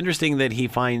 So it's interesting that he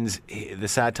finds the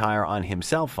satire on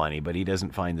himself funny, but he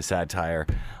doesn't find the satire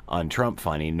on Trump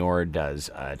funny, nor does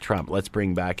Trump. Let's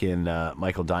bring back in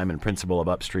Michael Diamond, principal of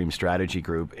Upstream Strategy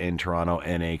Group in Toronto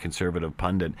and a conservative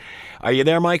pundit. Are you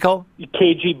there, Michael?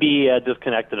 KGB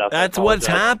disconnected us. That's what's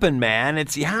happened, man.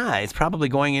 It's probably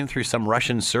going in through some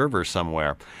Russian server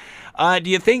somewhere.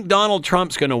 Do you think Donald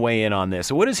Trump's going to weigh in on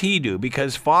this? What does he do?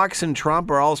 Because Fox and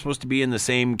Trump are all supposed to be in the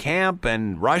same camp,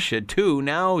 and Russia too.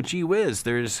 Now, gee whiz,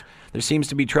 there seems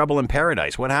to be trouble in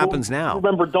paradise. What happens now?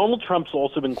 Remember, Donald Trump's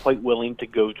also been quite willing to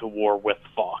go to war with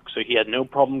Fox, so he had no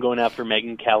problem going after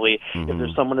Megyn Kelly. Mm-hmm. If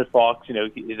there's someone at Fox, you know,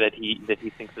 that he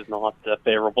thinks is not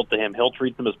favorable to him, he'll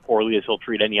treat them as poorly as he'll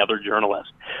treat any other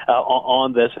journalist.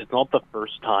 On this, it's not the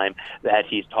first time that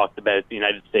he's talked about the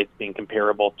United States being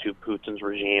comparable to Putin's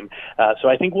regime. So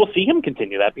I think we'll see him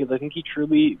continue that, because I think he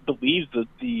truly believes that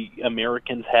the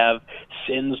Americans have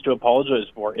sins to apologize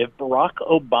for. If Barack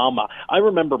Obama, I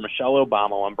remember Michelle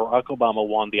Obama, when Barack Obama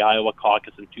won the Iowa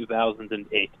caucus in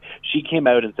 2008, she came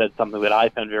out and said something that I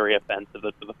found very offensive,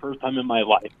 that for the first time in my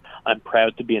life, I'm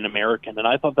proud to be an American. And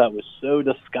I thought that was so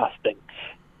disgusting.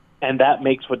 And that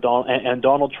makes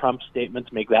Donald Trump's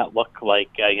statements make that look like,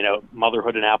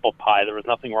 motherhood and apple pie. There was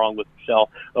nothing wrong with Michelle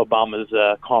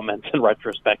Obama's comments in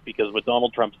retrospect, because what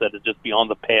Donald Trump said is just beyond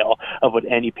the pale of what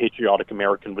any patriotic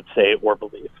American would say or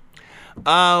believe.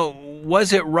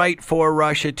 Was it right for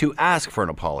Russia to ask for an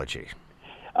apology?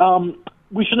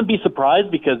 We shouldn't be surprised,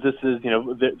 because this is,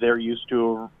 they're used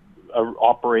to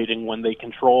operating when they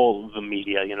control the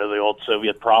media, the old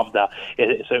Soviet Pravda.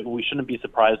 So we shouldn't be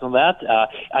surprised on that.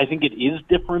 I think it is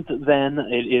different than,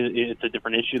 it's a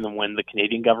different issue than when the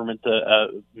Canadian government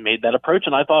made that approach.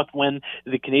 And I thought when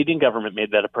the Canadian government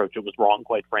made that approach, it was wrong,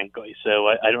 quite frankly. So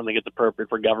I don't think it's appropriate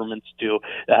for governments to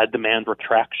demand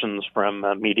retractions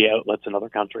from media outlets in other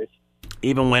countries.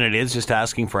 Even when it is just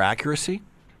asking for accuracy?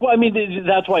 Well, I mean,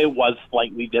 that's why it was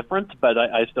slightly different, but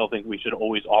I still think we should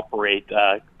always operate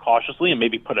cautiously and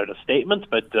maybe put out a statement,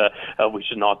 but we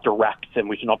should not direct and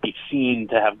we should not be seen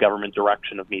to have government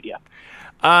direction of media.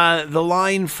 The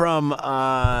line from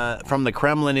the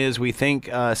Kremlin is, we think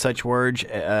such words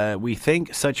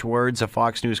of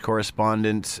Fox News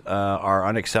correspondents are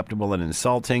unacceptable and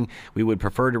insulting. We would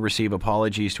prefer to receive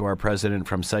apologies to our president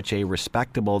from such a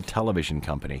respectable television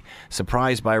company.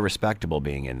 Surprised by respectable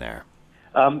being in there.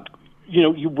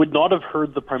 You would not have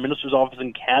heard the Prime Minister's office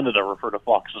in Canada refer to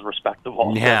Fox as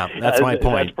respectable. Yeah, that's my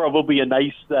point. That's probably a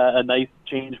nice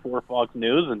change for Fox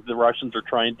News, and the Russians are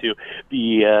trying to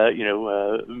be,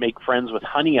 make friends with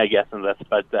honey, I guess, in this.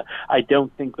 But I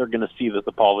don't think they're going to see this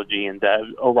apology, and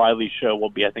O'Reilly's show will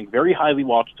be, I think, very highly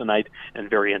watched tonight and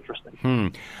very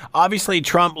interesting. Obviously,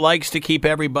 Trump likes to keep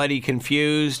everybody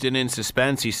confused and in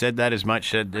suspense. He said that as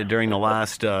much during the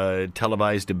last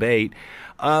televised debate.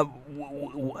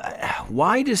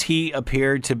 Why does he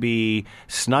appear to be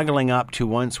snuggling up to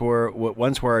once were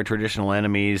our traditional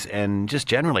enemies and just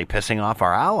generally pissing off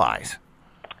our allies?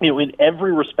 In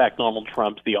every respect, Donald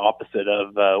Trump's the opposite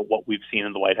of what we've seen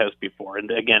in the White House before.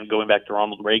 And again, going back to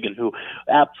Ronald Reagan, who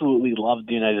absolutely loved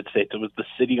the United States. It was the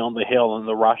city on the hill, and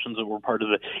the Russians that were part of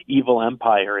the evil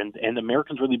empire. And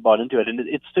Americans really bought into it. And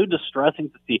it's so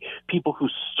distressing to see people who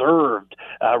served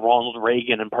Ronald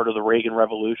Reagan and part of the Reagan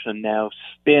Revolution now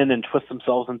spin and twist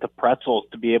themselves into pretzels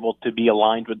to be able to be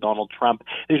aligned with Donald Trump.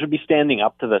 They should be standing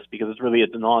up to this, because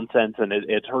it's nonsense, and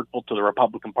it's hurtful to the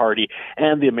Republican Party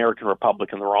and the American Republic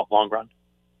in the long run.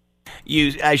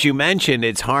 As you mentioned,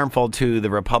 it's harmful to the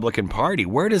Republican Party.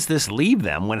 Where does this leave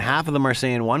them when half of them are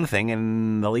saying one thing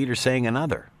and the leader's saying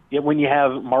another? Yeah, when you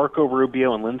have Marco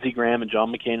Rubio and Lindsey Graham and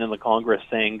John McCain in the Congress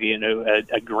saying,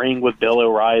 agreeing with Bill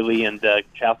O'Reilly and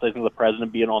chastising the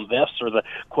president, be it on this or the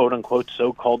quote-unquote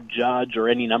so-called judge or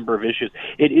any number of issues,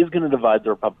 it is going to divide the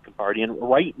Republican Party. And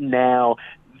right now,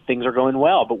 things are going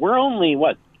well. But we're only,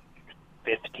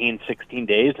 15, 16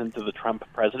 days into the Trump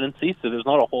presidency, so there's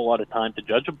not a whole lot of time to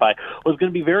judge it by. What's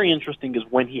going to be very interesting is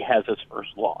when he has his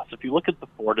first loss. If you look at the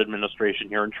Ford administration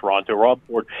here in Toronto, Rob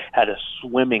Ford had a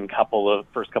swimming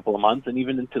first couple of months and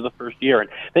even into the first year, and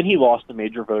then he lost a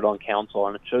major vote on council,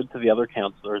 and it showed to the other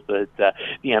councillors that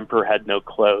the emperor had no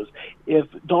clothes. If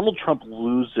Donald Trump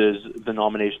loses the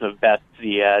nomination of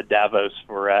Betsy Davos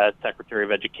for Secretary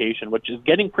of Education, which is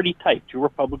getting pretty tight, 2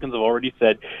 Republicans have already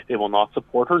said they will not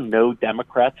support her. No Democrats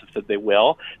have said they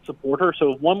will support her.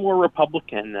 So if one more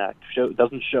Republican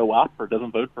doesn't show up or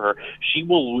doesn't vote for her, she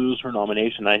will lose her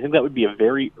nomination. And I think that would be a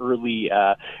very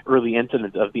early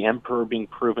incident of the emperor being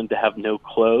proven to have no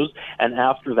clothes. And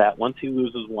after that, once he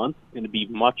loses once, it's going to be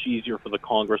much easier for the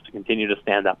Congress to continue to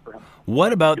stand up for him.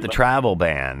 What about the travel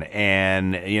ban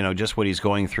and, just what he's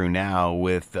going through now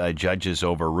with judges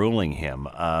overruling him?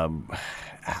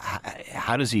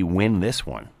 How does he win this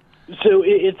one? So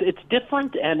it's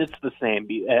different, and it's the same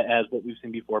as what we've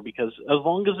seen before, because as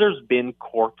long as there's been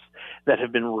courts that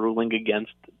have been ruling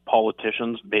against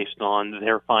politicians based on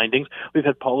their findings, we've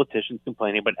had politicians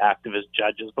complaining about activist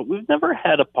judges, but we've never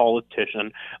had a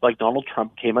politician like Donald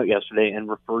Trump came out yesterday and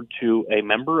referred to a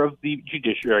member of the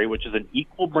judiciary, which is an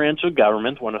equal branch of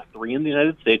government, one of 3 in the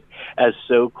United States, as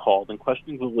so-called, and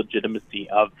questioning the legitimacy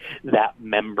of that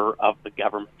member of the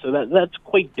government. So that's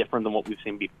quite different than what we've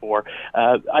seen before.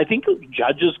 I think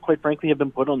judges, quite frankly, have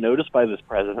been put on notice by this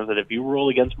president that if you rule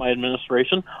against my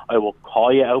administration, I will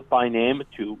call you out by name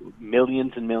to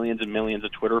millions and millions and millions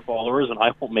of Twitter followers, and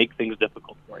I will make things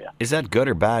difficult for you. Is that good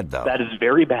or bad, though? That is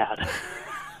very bad.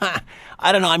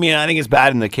 I don't know. I mean, I think it's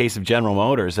bad in the case of General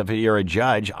Motors. If you're a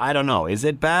judge, I don't know. Is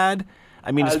it bad?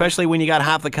 I mean, especially when you got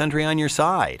half the country on your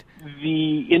side.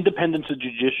 The independence of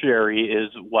judiciary is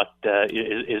what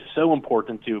is so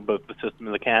important to both the system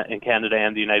in Canada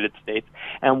and the United States.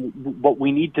 And what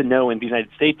we need to know in the United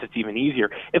States, it's even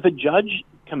easier. If a judge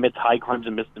commits high crimes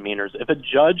and misdemeanors, if a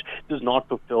judge does not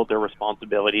fulfill their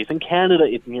responsibilities, in Canada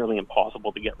it's nearly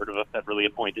impossible to get rid of a federally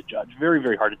appointed judge. Very,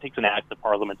 very hard. It takes an act of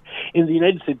parliament. In the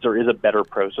United States, there is a better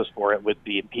process for it with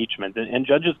the impeachment, and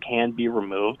judges can be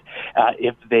removed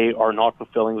if they are not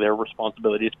fulfilling their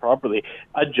responsibilities properly.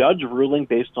 A judge ruling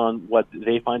based on what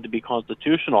they find to be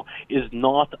constitutional is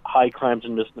not high crimes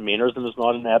and misdemeanors and is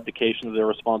not an abdication of their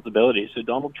responsibilities. So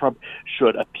Donald Trump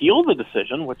should appeal the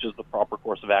decision, which is the proper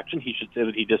course of action. He should say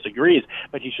that he disagrees,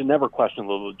 but he should never question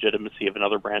the legitimacy of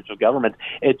another branch of government.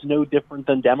 It's no different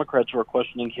than Democrats who are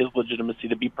questioning his legitimacy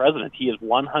to be president. He is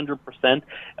 100%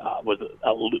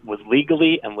 was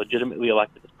legally and legitimately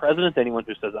elected as president. Anyone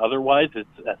who says otherwise is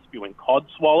spewing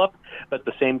codswallop, but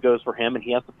the same goes for him, and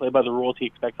he has to play by the rules he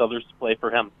expects others to play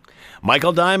for him.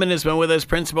 Michael Diamond has been with us,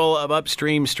 principal of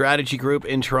Upstream Strategy Group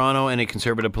in Toronto and a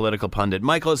conservative political pundit.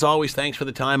 Michael, as always, thanks for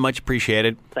the time. Much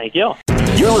appreciated. Thank you.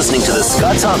 You're listening to The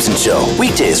Scott Thompson Show,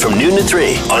 weekdays from noon to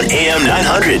 3 on AM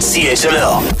 900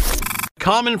 CHML.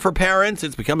 Common for parents,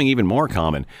 it's becoming even more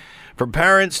common, for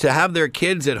parents to have their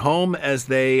kids at home as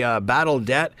they battle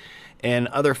debt and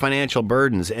other financial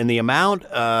burdens. And the amount,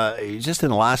 just in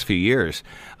the last few years,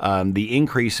 the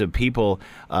increase of people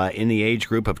in the age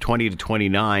group of 20 to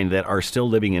 29 that are still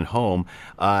living in home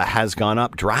has gone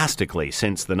up drastically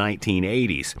since the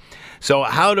 1980s. So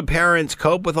how do parents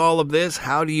cope with all of this?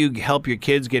 How do you help your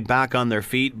kids get back on their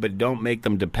feet but don't make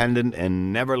them dependent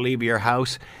and never leave your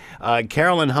house?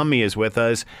 Carolyn Humby is with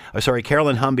us.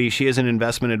 Carolyn Humby. She is an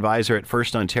investment advisor at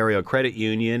First Ontario Credit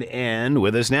Union and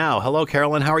with us now. Hello,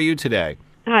 Carolyn. How are you today?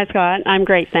 Hi, Scott. I'm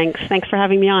great, thanks. Thanks for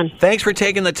having me on. Thanks for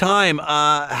taking the time.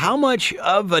 How much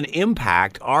of an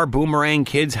impact are boomerang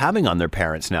kids having on their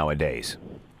parents nowadays?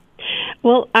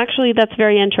 Well, actually, that's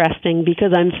very interesting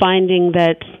because I'm finding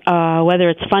that whether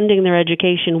it's funding their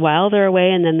education while they're away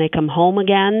and then they come home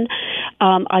again,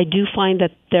 I do find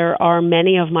that there are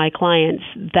many of my clients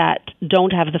that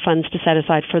don't have the funds to set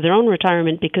aside for their own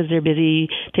retirement because they're busy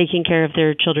taking care of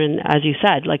their children, as you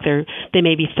said, like they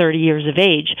may be 30 years of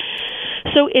age.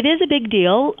 So it is a big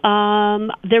deal.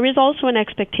 There is also an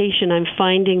expectation. I'm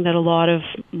finding that a lot of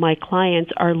my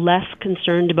clients are less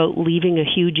concerned about leaving a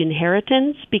huge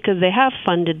inheritance because they have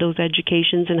funded those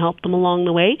educations and helped them along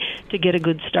the way to get a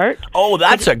good start. Oh,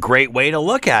 that's a great way to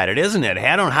look at it, isn't it? Hey,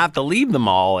 I don't have to leave them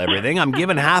all everything. I'm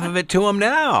giving half of it to them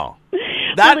now.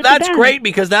 That's great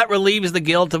because that relieves the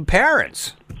guilt of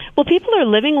parents. Well, people are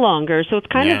living longer, so it's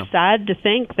kind of sad to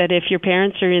think that if your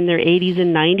parents are in their 80s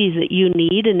and 90s that you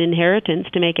need an inheritance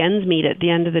to make ends meet at the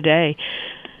end of the day.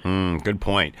 Good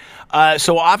point.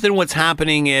 So often what's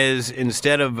happening is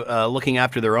instead of looking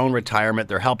after their own retirement,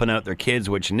 they're helping out their kids,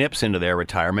 which nips into their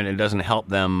retirement and doesn't help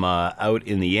them out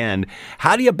in the end.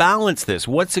 How do you balance this?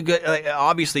 What's a good?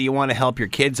 Obviously, you want to help your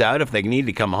kids out. If they need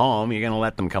to come home, you're going to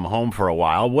let them come home for a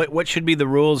while. What should be the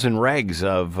rules and regs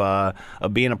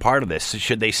of being a part of this?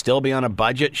 Should they still be on a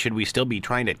budget? Should we still be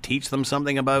trying to teach them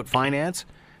something about finance?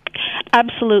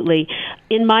 Absolutely.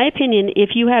 In my opinion,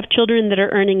 if you have children that are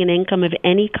earning an income of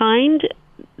any kind,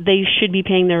 they should be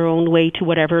paying their own way to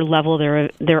whatever level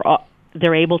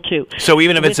they're able to. So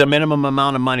even if it's a minimum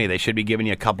amount of money, they should be giving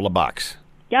you a couple of bucks.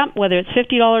 Yeah, whether it's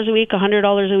 $50 a week,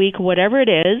 $100 a week, whatever it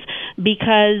is,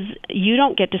 because you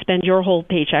don't get to spend your whole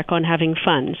paycheck on having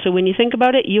fun. So when you think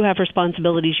about it, you have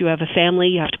responsibilities. You have a family.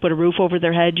 You have to put a roof over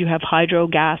their head. You have hydro,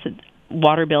 gas,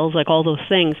 water bills, like all those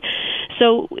things.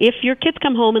 So if your kids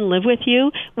come home and live with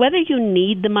you, whether you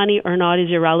need the money or not is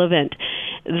irrelevant.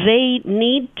 They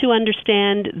need to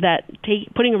understand that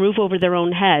putting a roof over their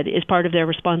own head is part of their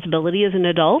responsibility as an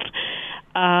adult.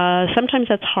 Sometimes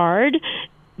that's hard,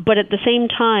 but at the same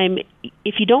time,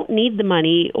 if you don't need the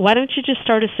money, why don't you just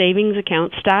start a savings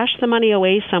account, stash the money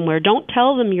away somewhere. Don't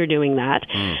tell them you're doing that.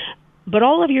 But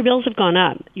all of your bills have gone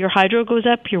up. Your hydro goes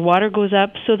up, your water goes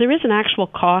up, so there is an actual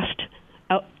cost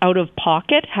out of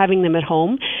pocket having them at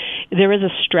home. There is a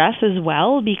stress as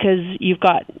well because you've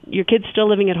got your kids still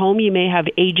living at home. You may have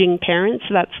aging parents.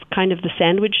 That's kind of the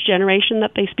sandwich generation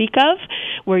that they speak of,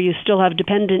 where you still have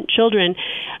dependent children.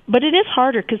 But it is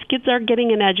harder because kids are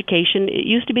getting an education. It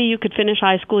used to be you could finish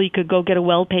high school, you could go get a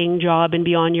well-paying job and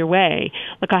be on your way.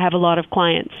 Like I have a lot of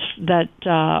clients that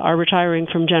are retiring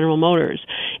from General Motors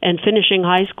and finishing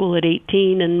high school at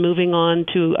 18 and moving on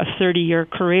to a 30-year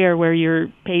career where you're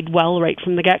paid well right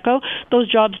from the get-go.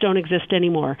 Those jobs don't exist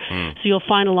anymore. So you'll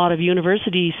find a lot of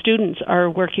university students are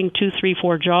working 2, 3,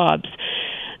 4 jobs.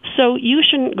 So you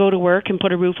shouldn't go to work and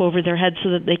put a roof over their head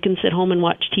so that they can sit home and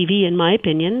watch TV, in my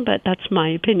opinion, but that's my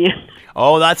opinion.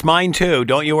 Oh, that's mine too.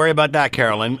 Don't you worry about that,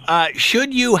 Carolyn.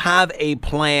 Should you have a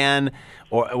plan,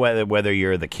 or whether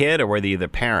you're the kid or whether you're the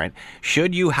parent,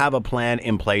 should you have a plan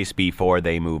in place before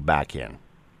they move back in?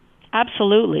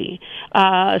 Absolutely.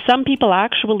 Some people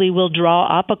actually will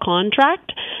draw up a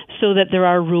contract so that there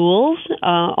are rules,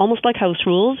 almost like house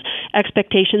rules,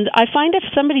 expectations. I find if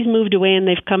somebody's moved away and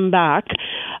they've come back,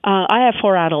 I have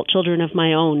 4 adult children of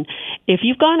my own. If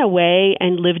you've gone away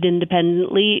and lived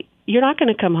independently, you're not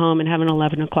going to come home and have an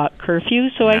 11 o'clock curfew.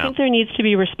 So I think there needs to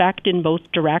be respect in both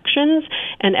directions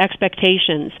and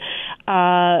expectations.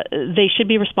 They should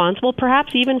be responsible,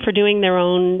 perhaps even for doing their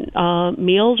own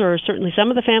meals, or certainly some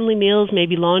of the family meals,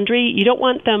 maybe laundry. You don't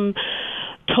want them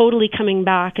totally coming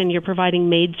back and you're providing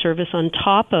maid service on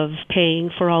top of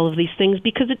paying for all of these things,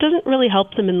 because it doesn't really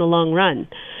help them in the long run.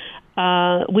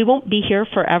 We won't be here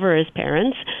forever as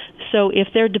parents. So if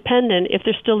they're dependent, if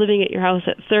they're still living at your house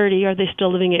at 30, are they still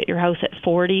living at your house at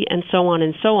 40, and so on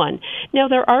and so on. Now,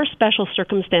 there are special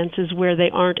circumstances where they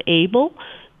aren't able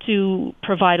to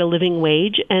provide a living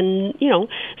wage, and,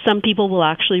 some people will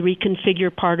actually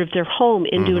reconfigure part of their home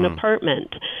into an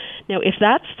apartment. Now, if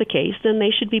that's the case, then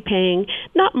they should be paying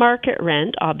not market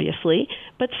rent, obviously,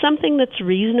 but something that's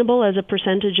reasonable as a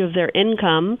percentage of their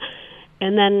income.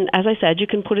 And then, as I said, you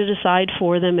can put it aside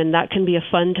for them, and that can be a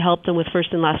fund to help them with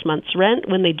first and last month's rent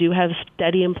when they do have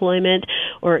steady employment,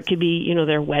 or it could be,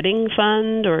 their wedding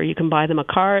fund, or you can buy them a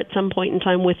car at some point in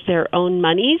time with their own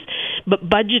monies. But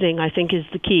budgeting, I think, is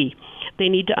the key. They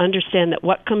need to understand that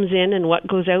what comes in and what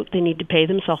goes out, they need to pay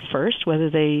themselves first, whether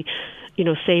they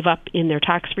save up in their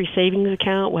tax-free savings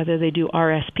account, whether they do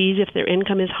RSPs if their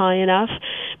income is high enough.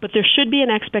 But there should be an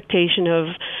expectation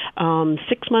of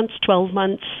 6 months, 12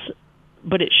 months,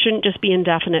 but it shouldn't just be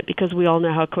indefinite, because we all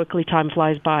know how quickly time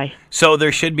flies by. So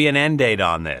there should be an end date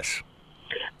on this.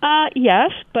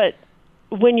 Yes, but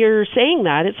when you're saying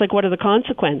that, it's like, what are the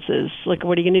consequences? Like,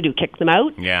 what are you going to do, kick them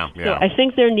out? Yeah. So I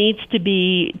think there needs to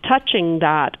be touching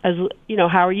that as,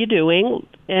 how are you doing?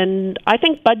 And I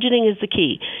think budgeting is the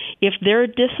key. If they're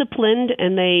disciplined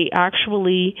and they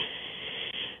actually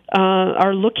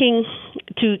are looking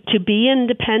to be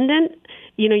independent,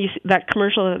 you see that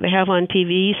commercial that they have on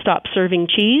TV, stop serving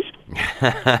cheese.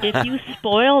 If you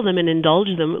spoil them and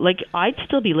indulge them, like, I'd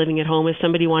still be living at home if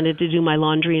somebody wanted to do my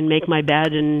laundry and make my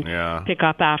bed and pick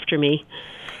up after me.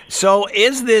 So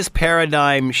is this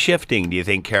paradigm shifting, do you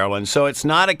think, Carolyn? So it's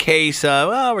not a case of,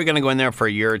 we're going to go in there for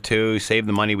a year or two, save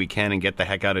the money we can, and get the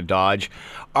heck out of Dodge.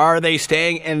 Are they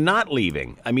staying and not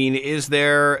leaving? I mean, is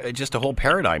there just a whole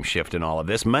paradigm shift in all of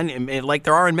this, like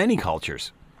there are in many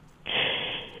cultures?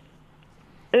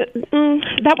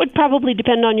 That would probably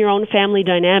depend on your own family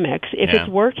dynamics. If it's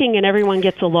working and everyone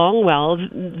gets along well,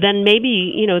 then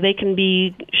maybe, they can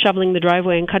be shoveling the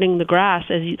driveway and cutting the grass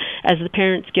as the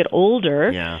parents get older,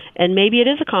 and maybe it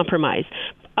is a compromise.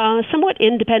 Somewhat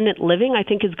independent living, I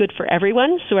think, is good for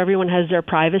everyone, so everyone has their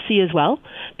privacy as well,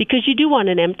 because you do want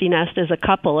an empty nest as a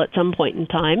couple at some point in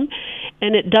time,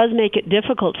 and it does make it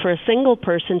difficult for a single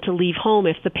person to leave home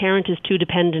if the parent is too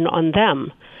dependent on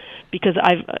them. Because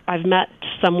I've met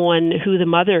someone who the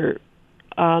mother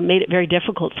made it very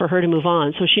difficult for her to move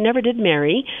on. So she never did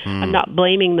marry. I'm not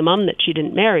blaming the mom that she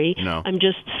didn't marry. No. I'm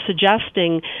just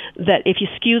suggesting that if you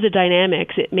skew the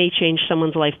dynamics, it may change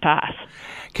someone's life path.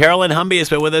 Carolyn Humby has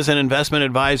been with us, an investment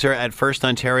advisor at First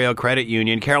Ontario Credit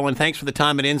Union. Carolyn, thanks for the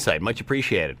time and insight. Much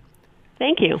appreciated.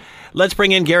 Thank you. Let's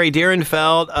bring in Gary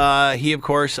Dierenfeld. He, of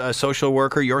course, a social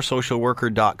worker,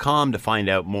 yoursocialworker.com to find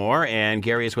out more. And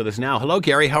Gary is with us now. Hello,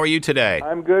 Gary. How are you today?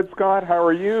 I'm good, Scott. How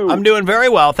are you? I'm doing very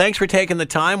well. Thanks for taking the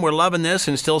time. We're loving this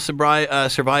and still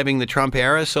surviving the Trump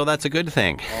era, so that's a good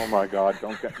thing. Oh, my God.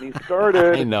 Don't get me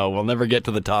started. I know. We'll never get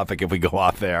to the topic if we go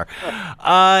off there.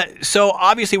 So,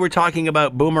 obviously, we're talking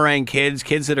about boomerang kids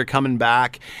that are coming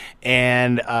back,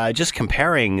 and just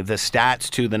comparing the stats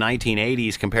to the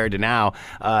 1980s compared to now.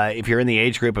 If you're in the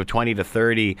age group of 20 to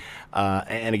 30,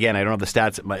 and again, I don't have the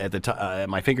stats at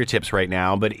my fingertips right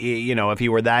now, but if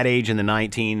you were that age in the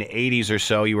 1980s or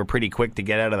so, you were pretty quick to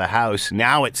get out of the house.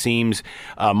 Now it seems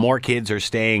more kids are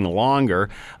staying longer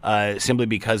simply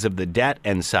because of the debt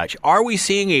and such. Are we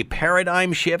seeing a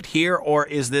paradigm shift here, or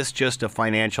is this just a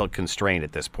financial constraint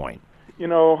at this point?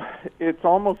 It's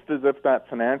almost as if that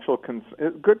financial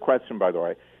good question, by the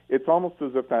way. It's almost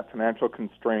as if that financial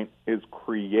constraint is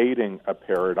creating a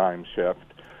paradigm shift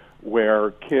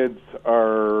where kids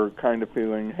are kind of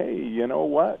feeling, hey, you know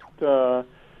what, that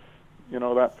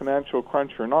financial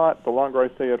crunch or not, the longer I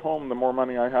stay at home, the more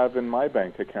money I have in my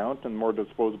bank account and more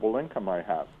disposable income I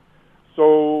have.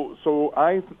 So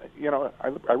I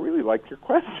really like your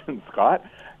question, Scott.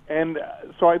 And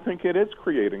so I think it is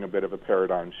creating a bit of a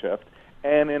paradigm shift.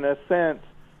 And in a sense,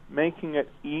 making it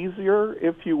easier,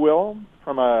 if you will,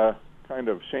 from a kind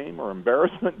of shame or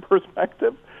embarrassment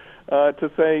perspective,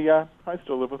 to say, I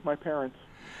still live with my parents.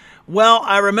 Well,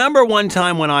 I remember one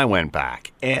time when I went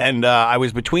back, and I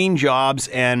was between jobs,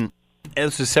 and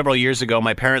this was several years ago.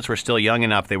 My parents were still young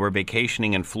enough. They were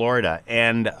vacationing in Florida.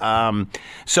 And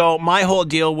so my whole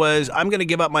deal was, I'm going to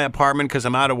give up my apartment because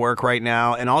I'm out of work right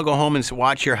now, and I'll go home and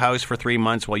watch your house for 3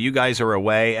 months while you guys are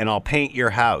away, and I'll paint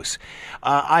your house.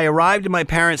 I arrived and my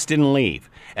parents didn't leave.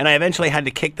 And I eventually had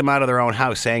to kick them out of their own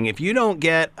house, saying, if you don't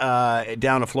get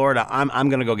down to Florida, I'm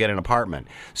going to go get an apartment.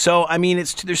 So, I mean,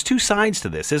 there's two sides to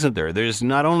this, isn't there? There's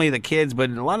not only the kids, but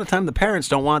a lot of time the parents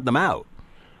don't want them out.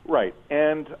 Right.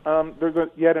 And there's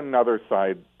yet another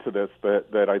side to this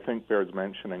that I think bears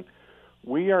mentioning.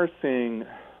 We are seeing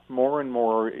more and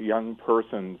more young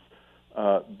persons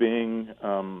being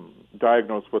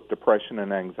diagnosed with depression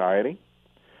and anxiety.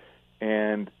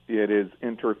 And it is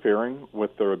interfering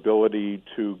with their ability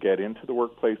to get into the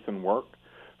workplace and work.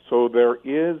 So there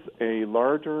is a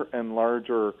larger and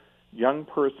larger young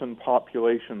person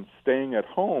population staying at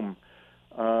home,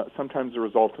 sometimes a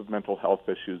result of mental health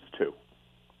issues too.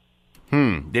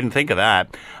 Didn't think of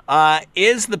that.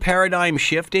 Is the paradigm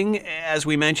shifting, as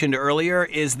we mentioned earlier?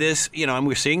 Is this, and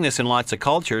we're seeing this in lots of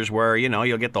cultures where,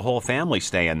 you'll get the whole family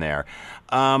staying there.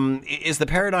 Is the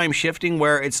paradigm shifting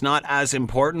where it's not as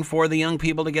important for the young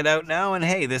people to get out now? And,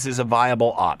 hey, this is a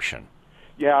viable option.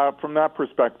 Yeah, from that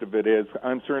perspective, it is.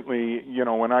 I'm certainly,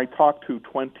 when I talk to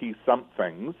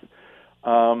 20-somethings,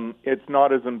 it's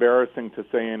not as embarrassing to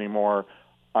say anymore,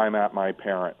 I'm at my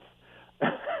parents'.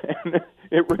 And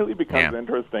it really becomes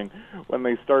interesting when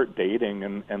they start dating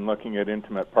and looking at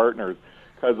intimate partners,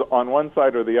 because on one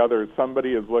side or the other,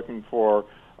 somebody is looking for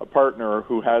a partner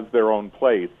who has their own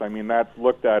place. I mean, that's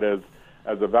looked at as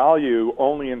a value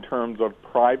only in terms of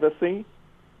privacy.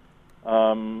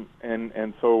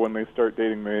 And so when they start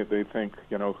dating, they think,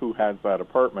 who has that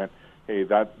apartment? Hey,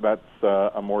 that's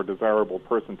a more desirable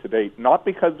person to date, not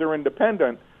because they're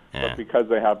independent, but because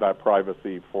they have that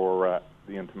privacy for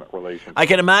the intimate relationship. I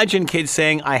can imagine kids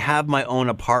saying, I have my own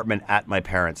apartment at my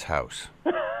parents' house.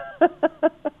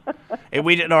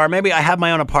 Or maybe I have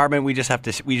my own apartment, we just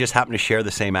happen to share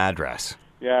the same address.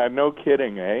 Yeah, no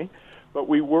kidding, eh? But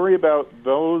we worry about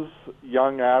those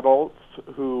young adults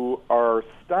who are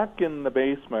stuck in the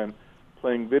basement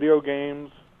playing video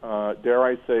games, dare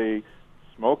I say,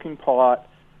 smoking pot,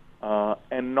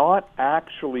 and not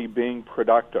actually being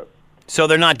productive. So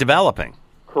they're not developing.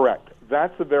 Correct.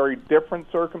 That's a very different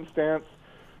circumstance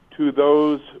to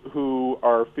those who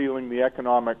are feeling the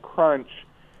economic crunch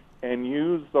and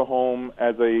use the home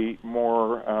as a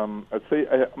more,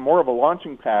 more of a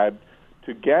launching pad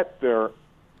to get their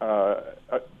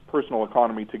personal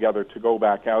economy together to go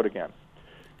back out again.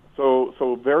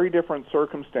 So very different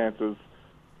circumstances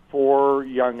for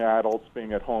young adults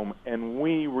being at home, and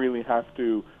we really have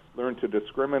to learn to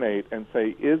discriminate and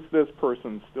say, is this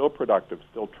person still productive,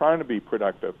 still trying to be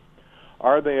productive?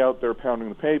 Are they out there pounding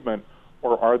the pavement,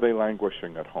 or are they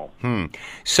languishing at home?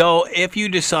 So if you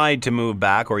decide to move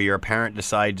back, or your parent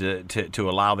decides to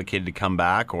allow the kid to come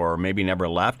back, or maybe never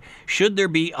left, should there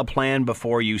be a plan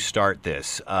before you start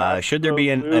this? Should there be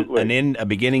a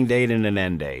beginning date and an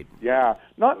end date? Yeah,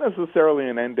 not necessarily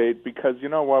an end date, because you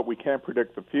know what? We can't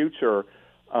predict the future.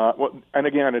 And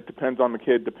again, it depends on the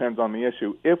kid, depends on the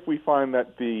issue. If we find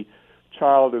that the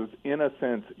child is, in a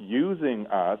sense, using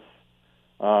us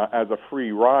as a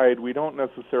free ride, we don't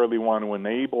necessarily want to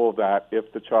enable that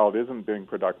if the child isn't being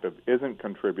productive, isn't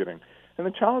contributing. And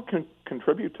the child can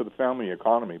contribute to the family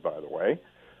economy, by the way.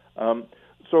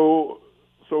 So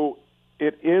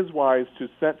it is wise to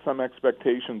set some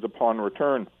expectations upon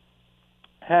return.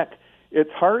 Heck,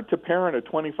 it's hard to parent a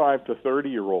 25 to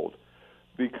 30-year-old.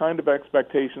 The kind of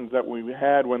expectations that we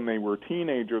had when they were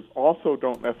teenagers also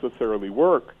don't necessarily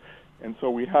work. And so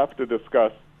we have to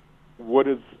discuss what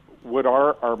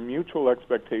are our mutual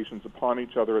expectations upon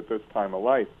each other at this time of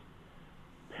life.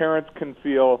 Parents can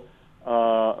feel,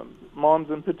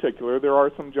 moms in particular, there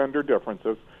are some gender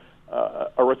differences,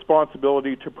 a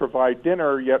responsibility to provide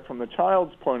dinner, yet from the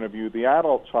child's point of view, the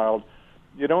adult child,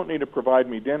 you don't need to provide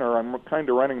me dinner. I'm kind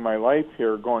of running my life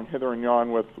here, going hither and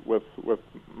yon with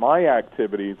my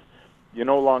activities. You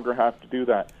no longer have to do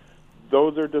that.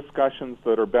 Those are discussions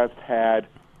that are best had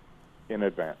in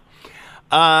advance.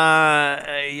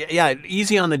 Yeah,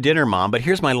 easy on the dinner, Mom, but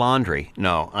here's my laundry.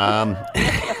 No.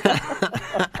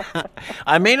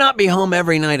 I may not be home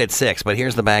every night at 6, but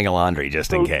here's the bag of laundry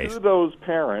just in case. To those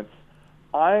parents,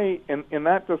 in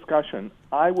that discussion,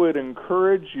 I would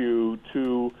encourage you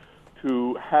to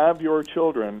have your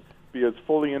children be as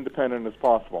fully independent as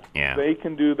possible. Yeah. They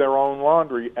can do their own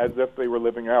laundry as if they were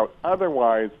living out.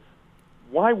 Otherwise,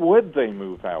 why would they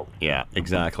move out? Yeah,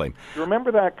 exactly. Do you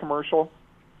remember that commercial?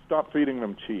 Stop feeding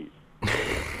them cheese.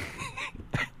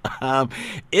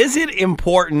 Is it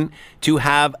important to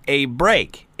have a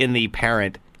break in the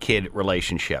parent parent-kid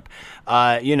relationship.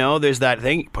 There's that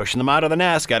thing, pushing them out of the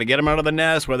nest, got to get them out of the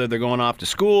nest, whether they're going off to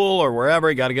school or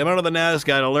wherever, got to get them out of the nest,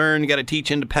 got to learn, got to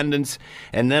teach independence.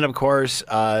 And then, of course,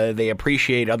 they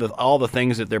appreciate all the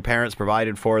things that their parents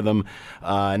provided for them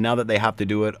now that they have to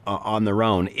do it on their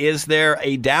own. Is there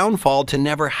a downfall to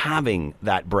never having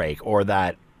that break or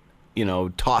that,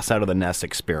 toss out of the nest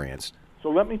experience? So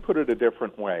let me put it a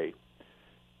different way.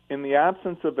 In the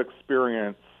absence of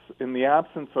experience, in the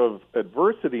absence of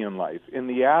adversity in life, in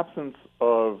the absence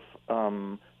of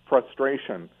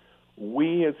frustration,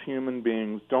 we as human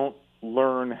beings don't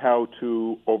learn how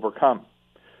to overcome.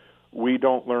 We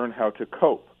don't learn how to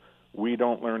cope. We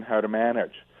don't learn how to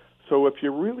manage. So if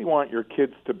you really want your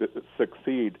kids to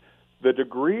succeed, the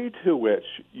degree to which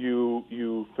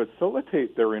you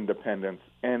facilitate their independence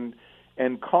and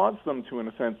cause them to, in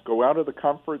a sense, go out of the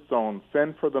comfort zone,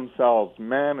 fend for themselves,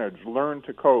 manage, learn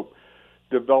to cope,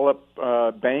 develop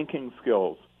banking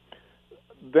skills,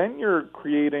 then you're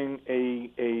creating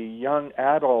a young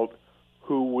adult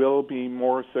who will be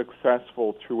more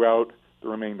successful throughout the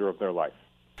remainder of their life.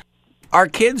 Are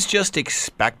kids just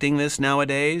expecting this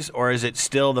nowadays, or is it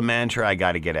still the mantra, I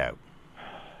got to get out?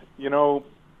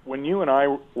 When you and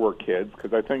I were kids,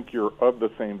 because I think you're of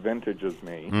the same vintage as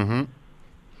me, mm-hmm.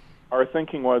 Our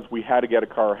thinking was we had to get a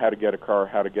car, how to get a car,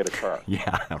 how to get a car.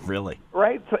 Yeah, really.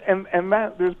 Right? So, and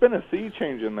that there's been a sea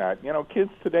change in that. Kids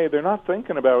today, they're not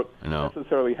thinking about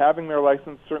necessarily having their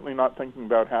license, certainly not thinking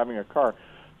about having a car.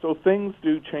 So things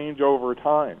do change over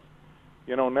time.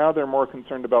 Now they're more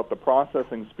concerned about the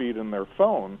processing speed in their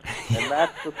phone, and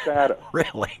that's the status.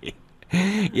 Really?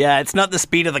 Yeah, it's not the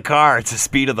speed of the car, it's the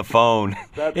speed of the phone.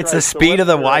 That's it's right. the speed of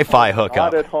the Wi-Fi hookup.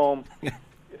 Not at home.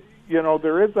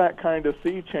 There is that kind of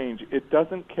sea change. It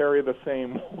doesn't carry the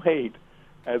same weight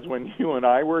as when you and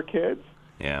I were kids.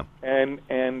 Yeah. And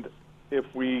if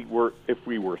we were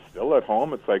still at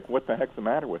home, it's like, what the heck's the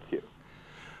matter with you?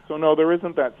 So no, there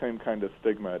isn't that same kind of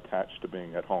stigma attached to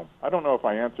being at home. I don't know if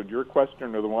I answered your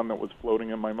question or the one that was floating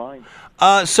in my mind.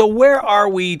 So where are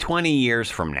we 20 years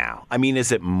from now? I mean,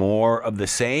 is it more of the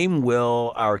same?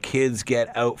 Will our kids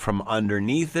get out from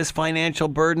underneath this financial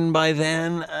burden by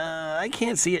then? I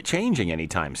can't see it changing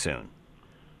anytime soon.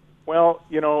 Well,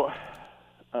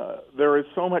 there is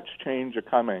so much change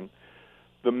coming.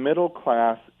 The middle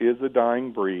class is a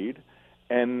dying breed,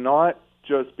 and not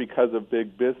just because of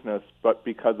big business, but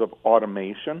because of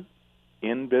automation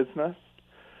in business,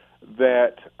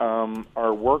 that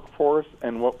our workforce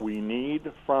and what we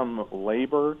need from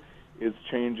labor is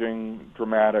changing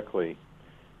dramatically.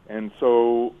 And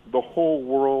so the whole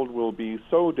world will be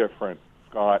so different,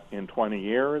 Scott, in 20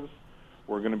 years.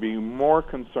 We're going to be more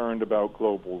concerned about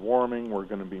global warming. We're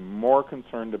going to be more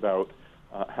concerned about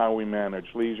how we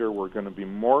manage leisure. We're going to be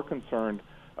more concerned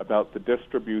about the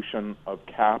distribution of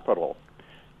capital.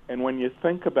 And when you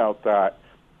think about that,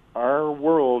 our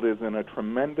world is in a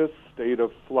tremendous state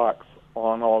of flux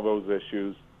on all those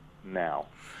issues now.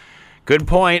 Good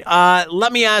point.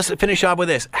 Let me finish off with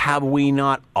this. Have we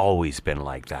not always been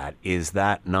like that? Is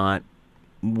that not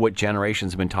what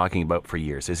generations have been talking about for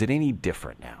years? Is it any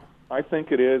different now? I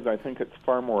think it is. I think it's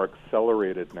far more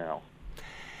accelerated now.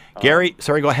 Gary,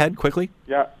 sorry, go ahead quickly.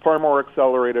 Yeah, far more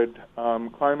accelerated.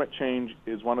 Climate change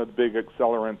is one of the big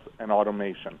accelerants, and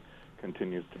automation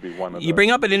continues to be one of them. You bring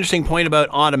up an interesting point about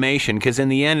automation, because in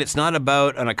the end, it's not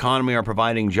about an economy or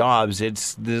providing jobs.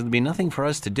 There'll be nothing for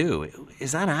us to do.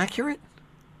 Is that accurate?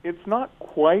 It's not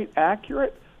quite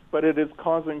accurate, but it is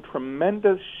causing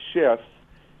tremendous shifts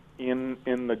in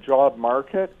the job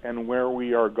market and where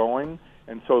we are going.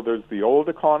 And so there's the old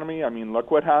economy. I mean,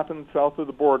 look what happened south of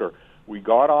the border. We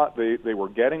got off. They were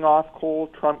getting off coal.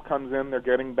 Trump comes in. They're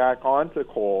getting back onto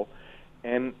coal,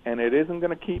 and it isn't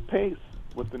going to keep pace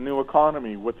with the new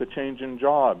economy, with the change in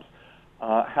jobs,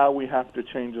 how we have to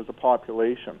change as a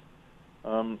population.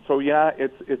 So yeah,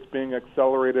 it's being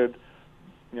accelerated,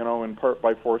 in part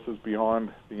by forces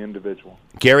beyond the individual.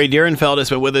 Gary Dierenfeld has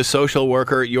been with us, social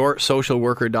worker,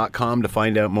 yoursocialworker.com to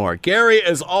find out more. Gary,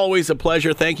 as always, a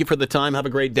pleasure. Thank you for the time. Have a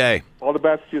great day. All the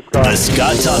best to you, Scott. The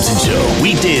Scott Thompson Show,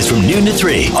 weekdays from noon to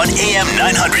 3 on AM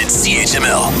 900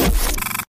 CHML.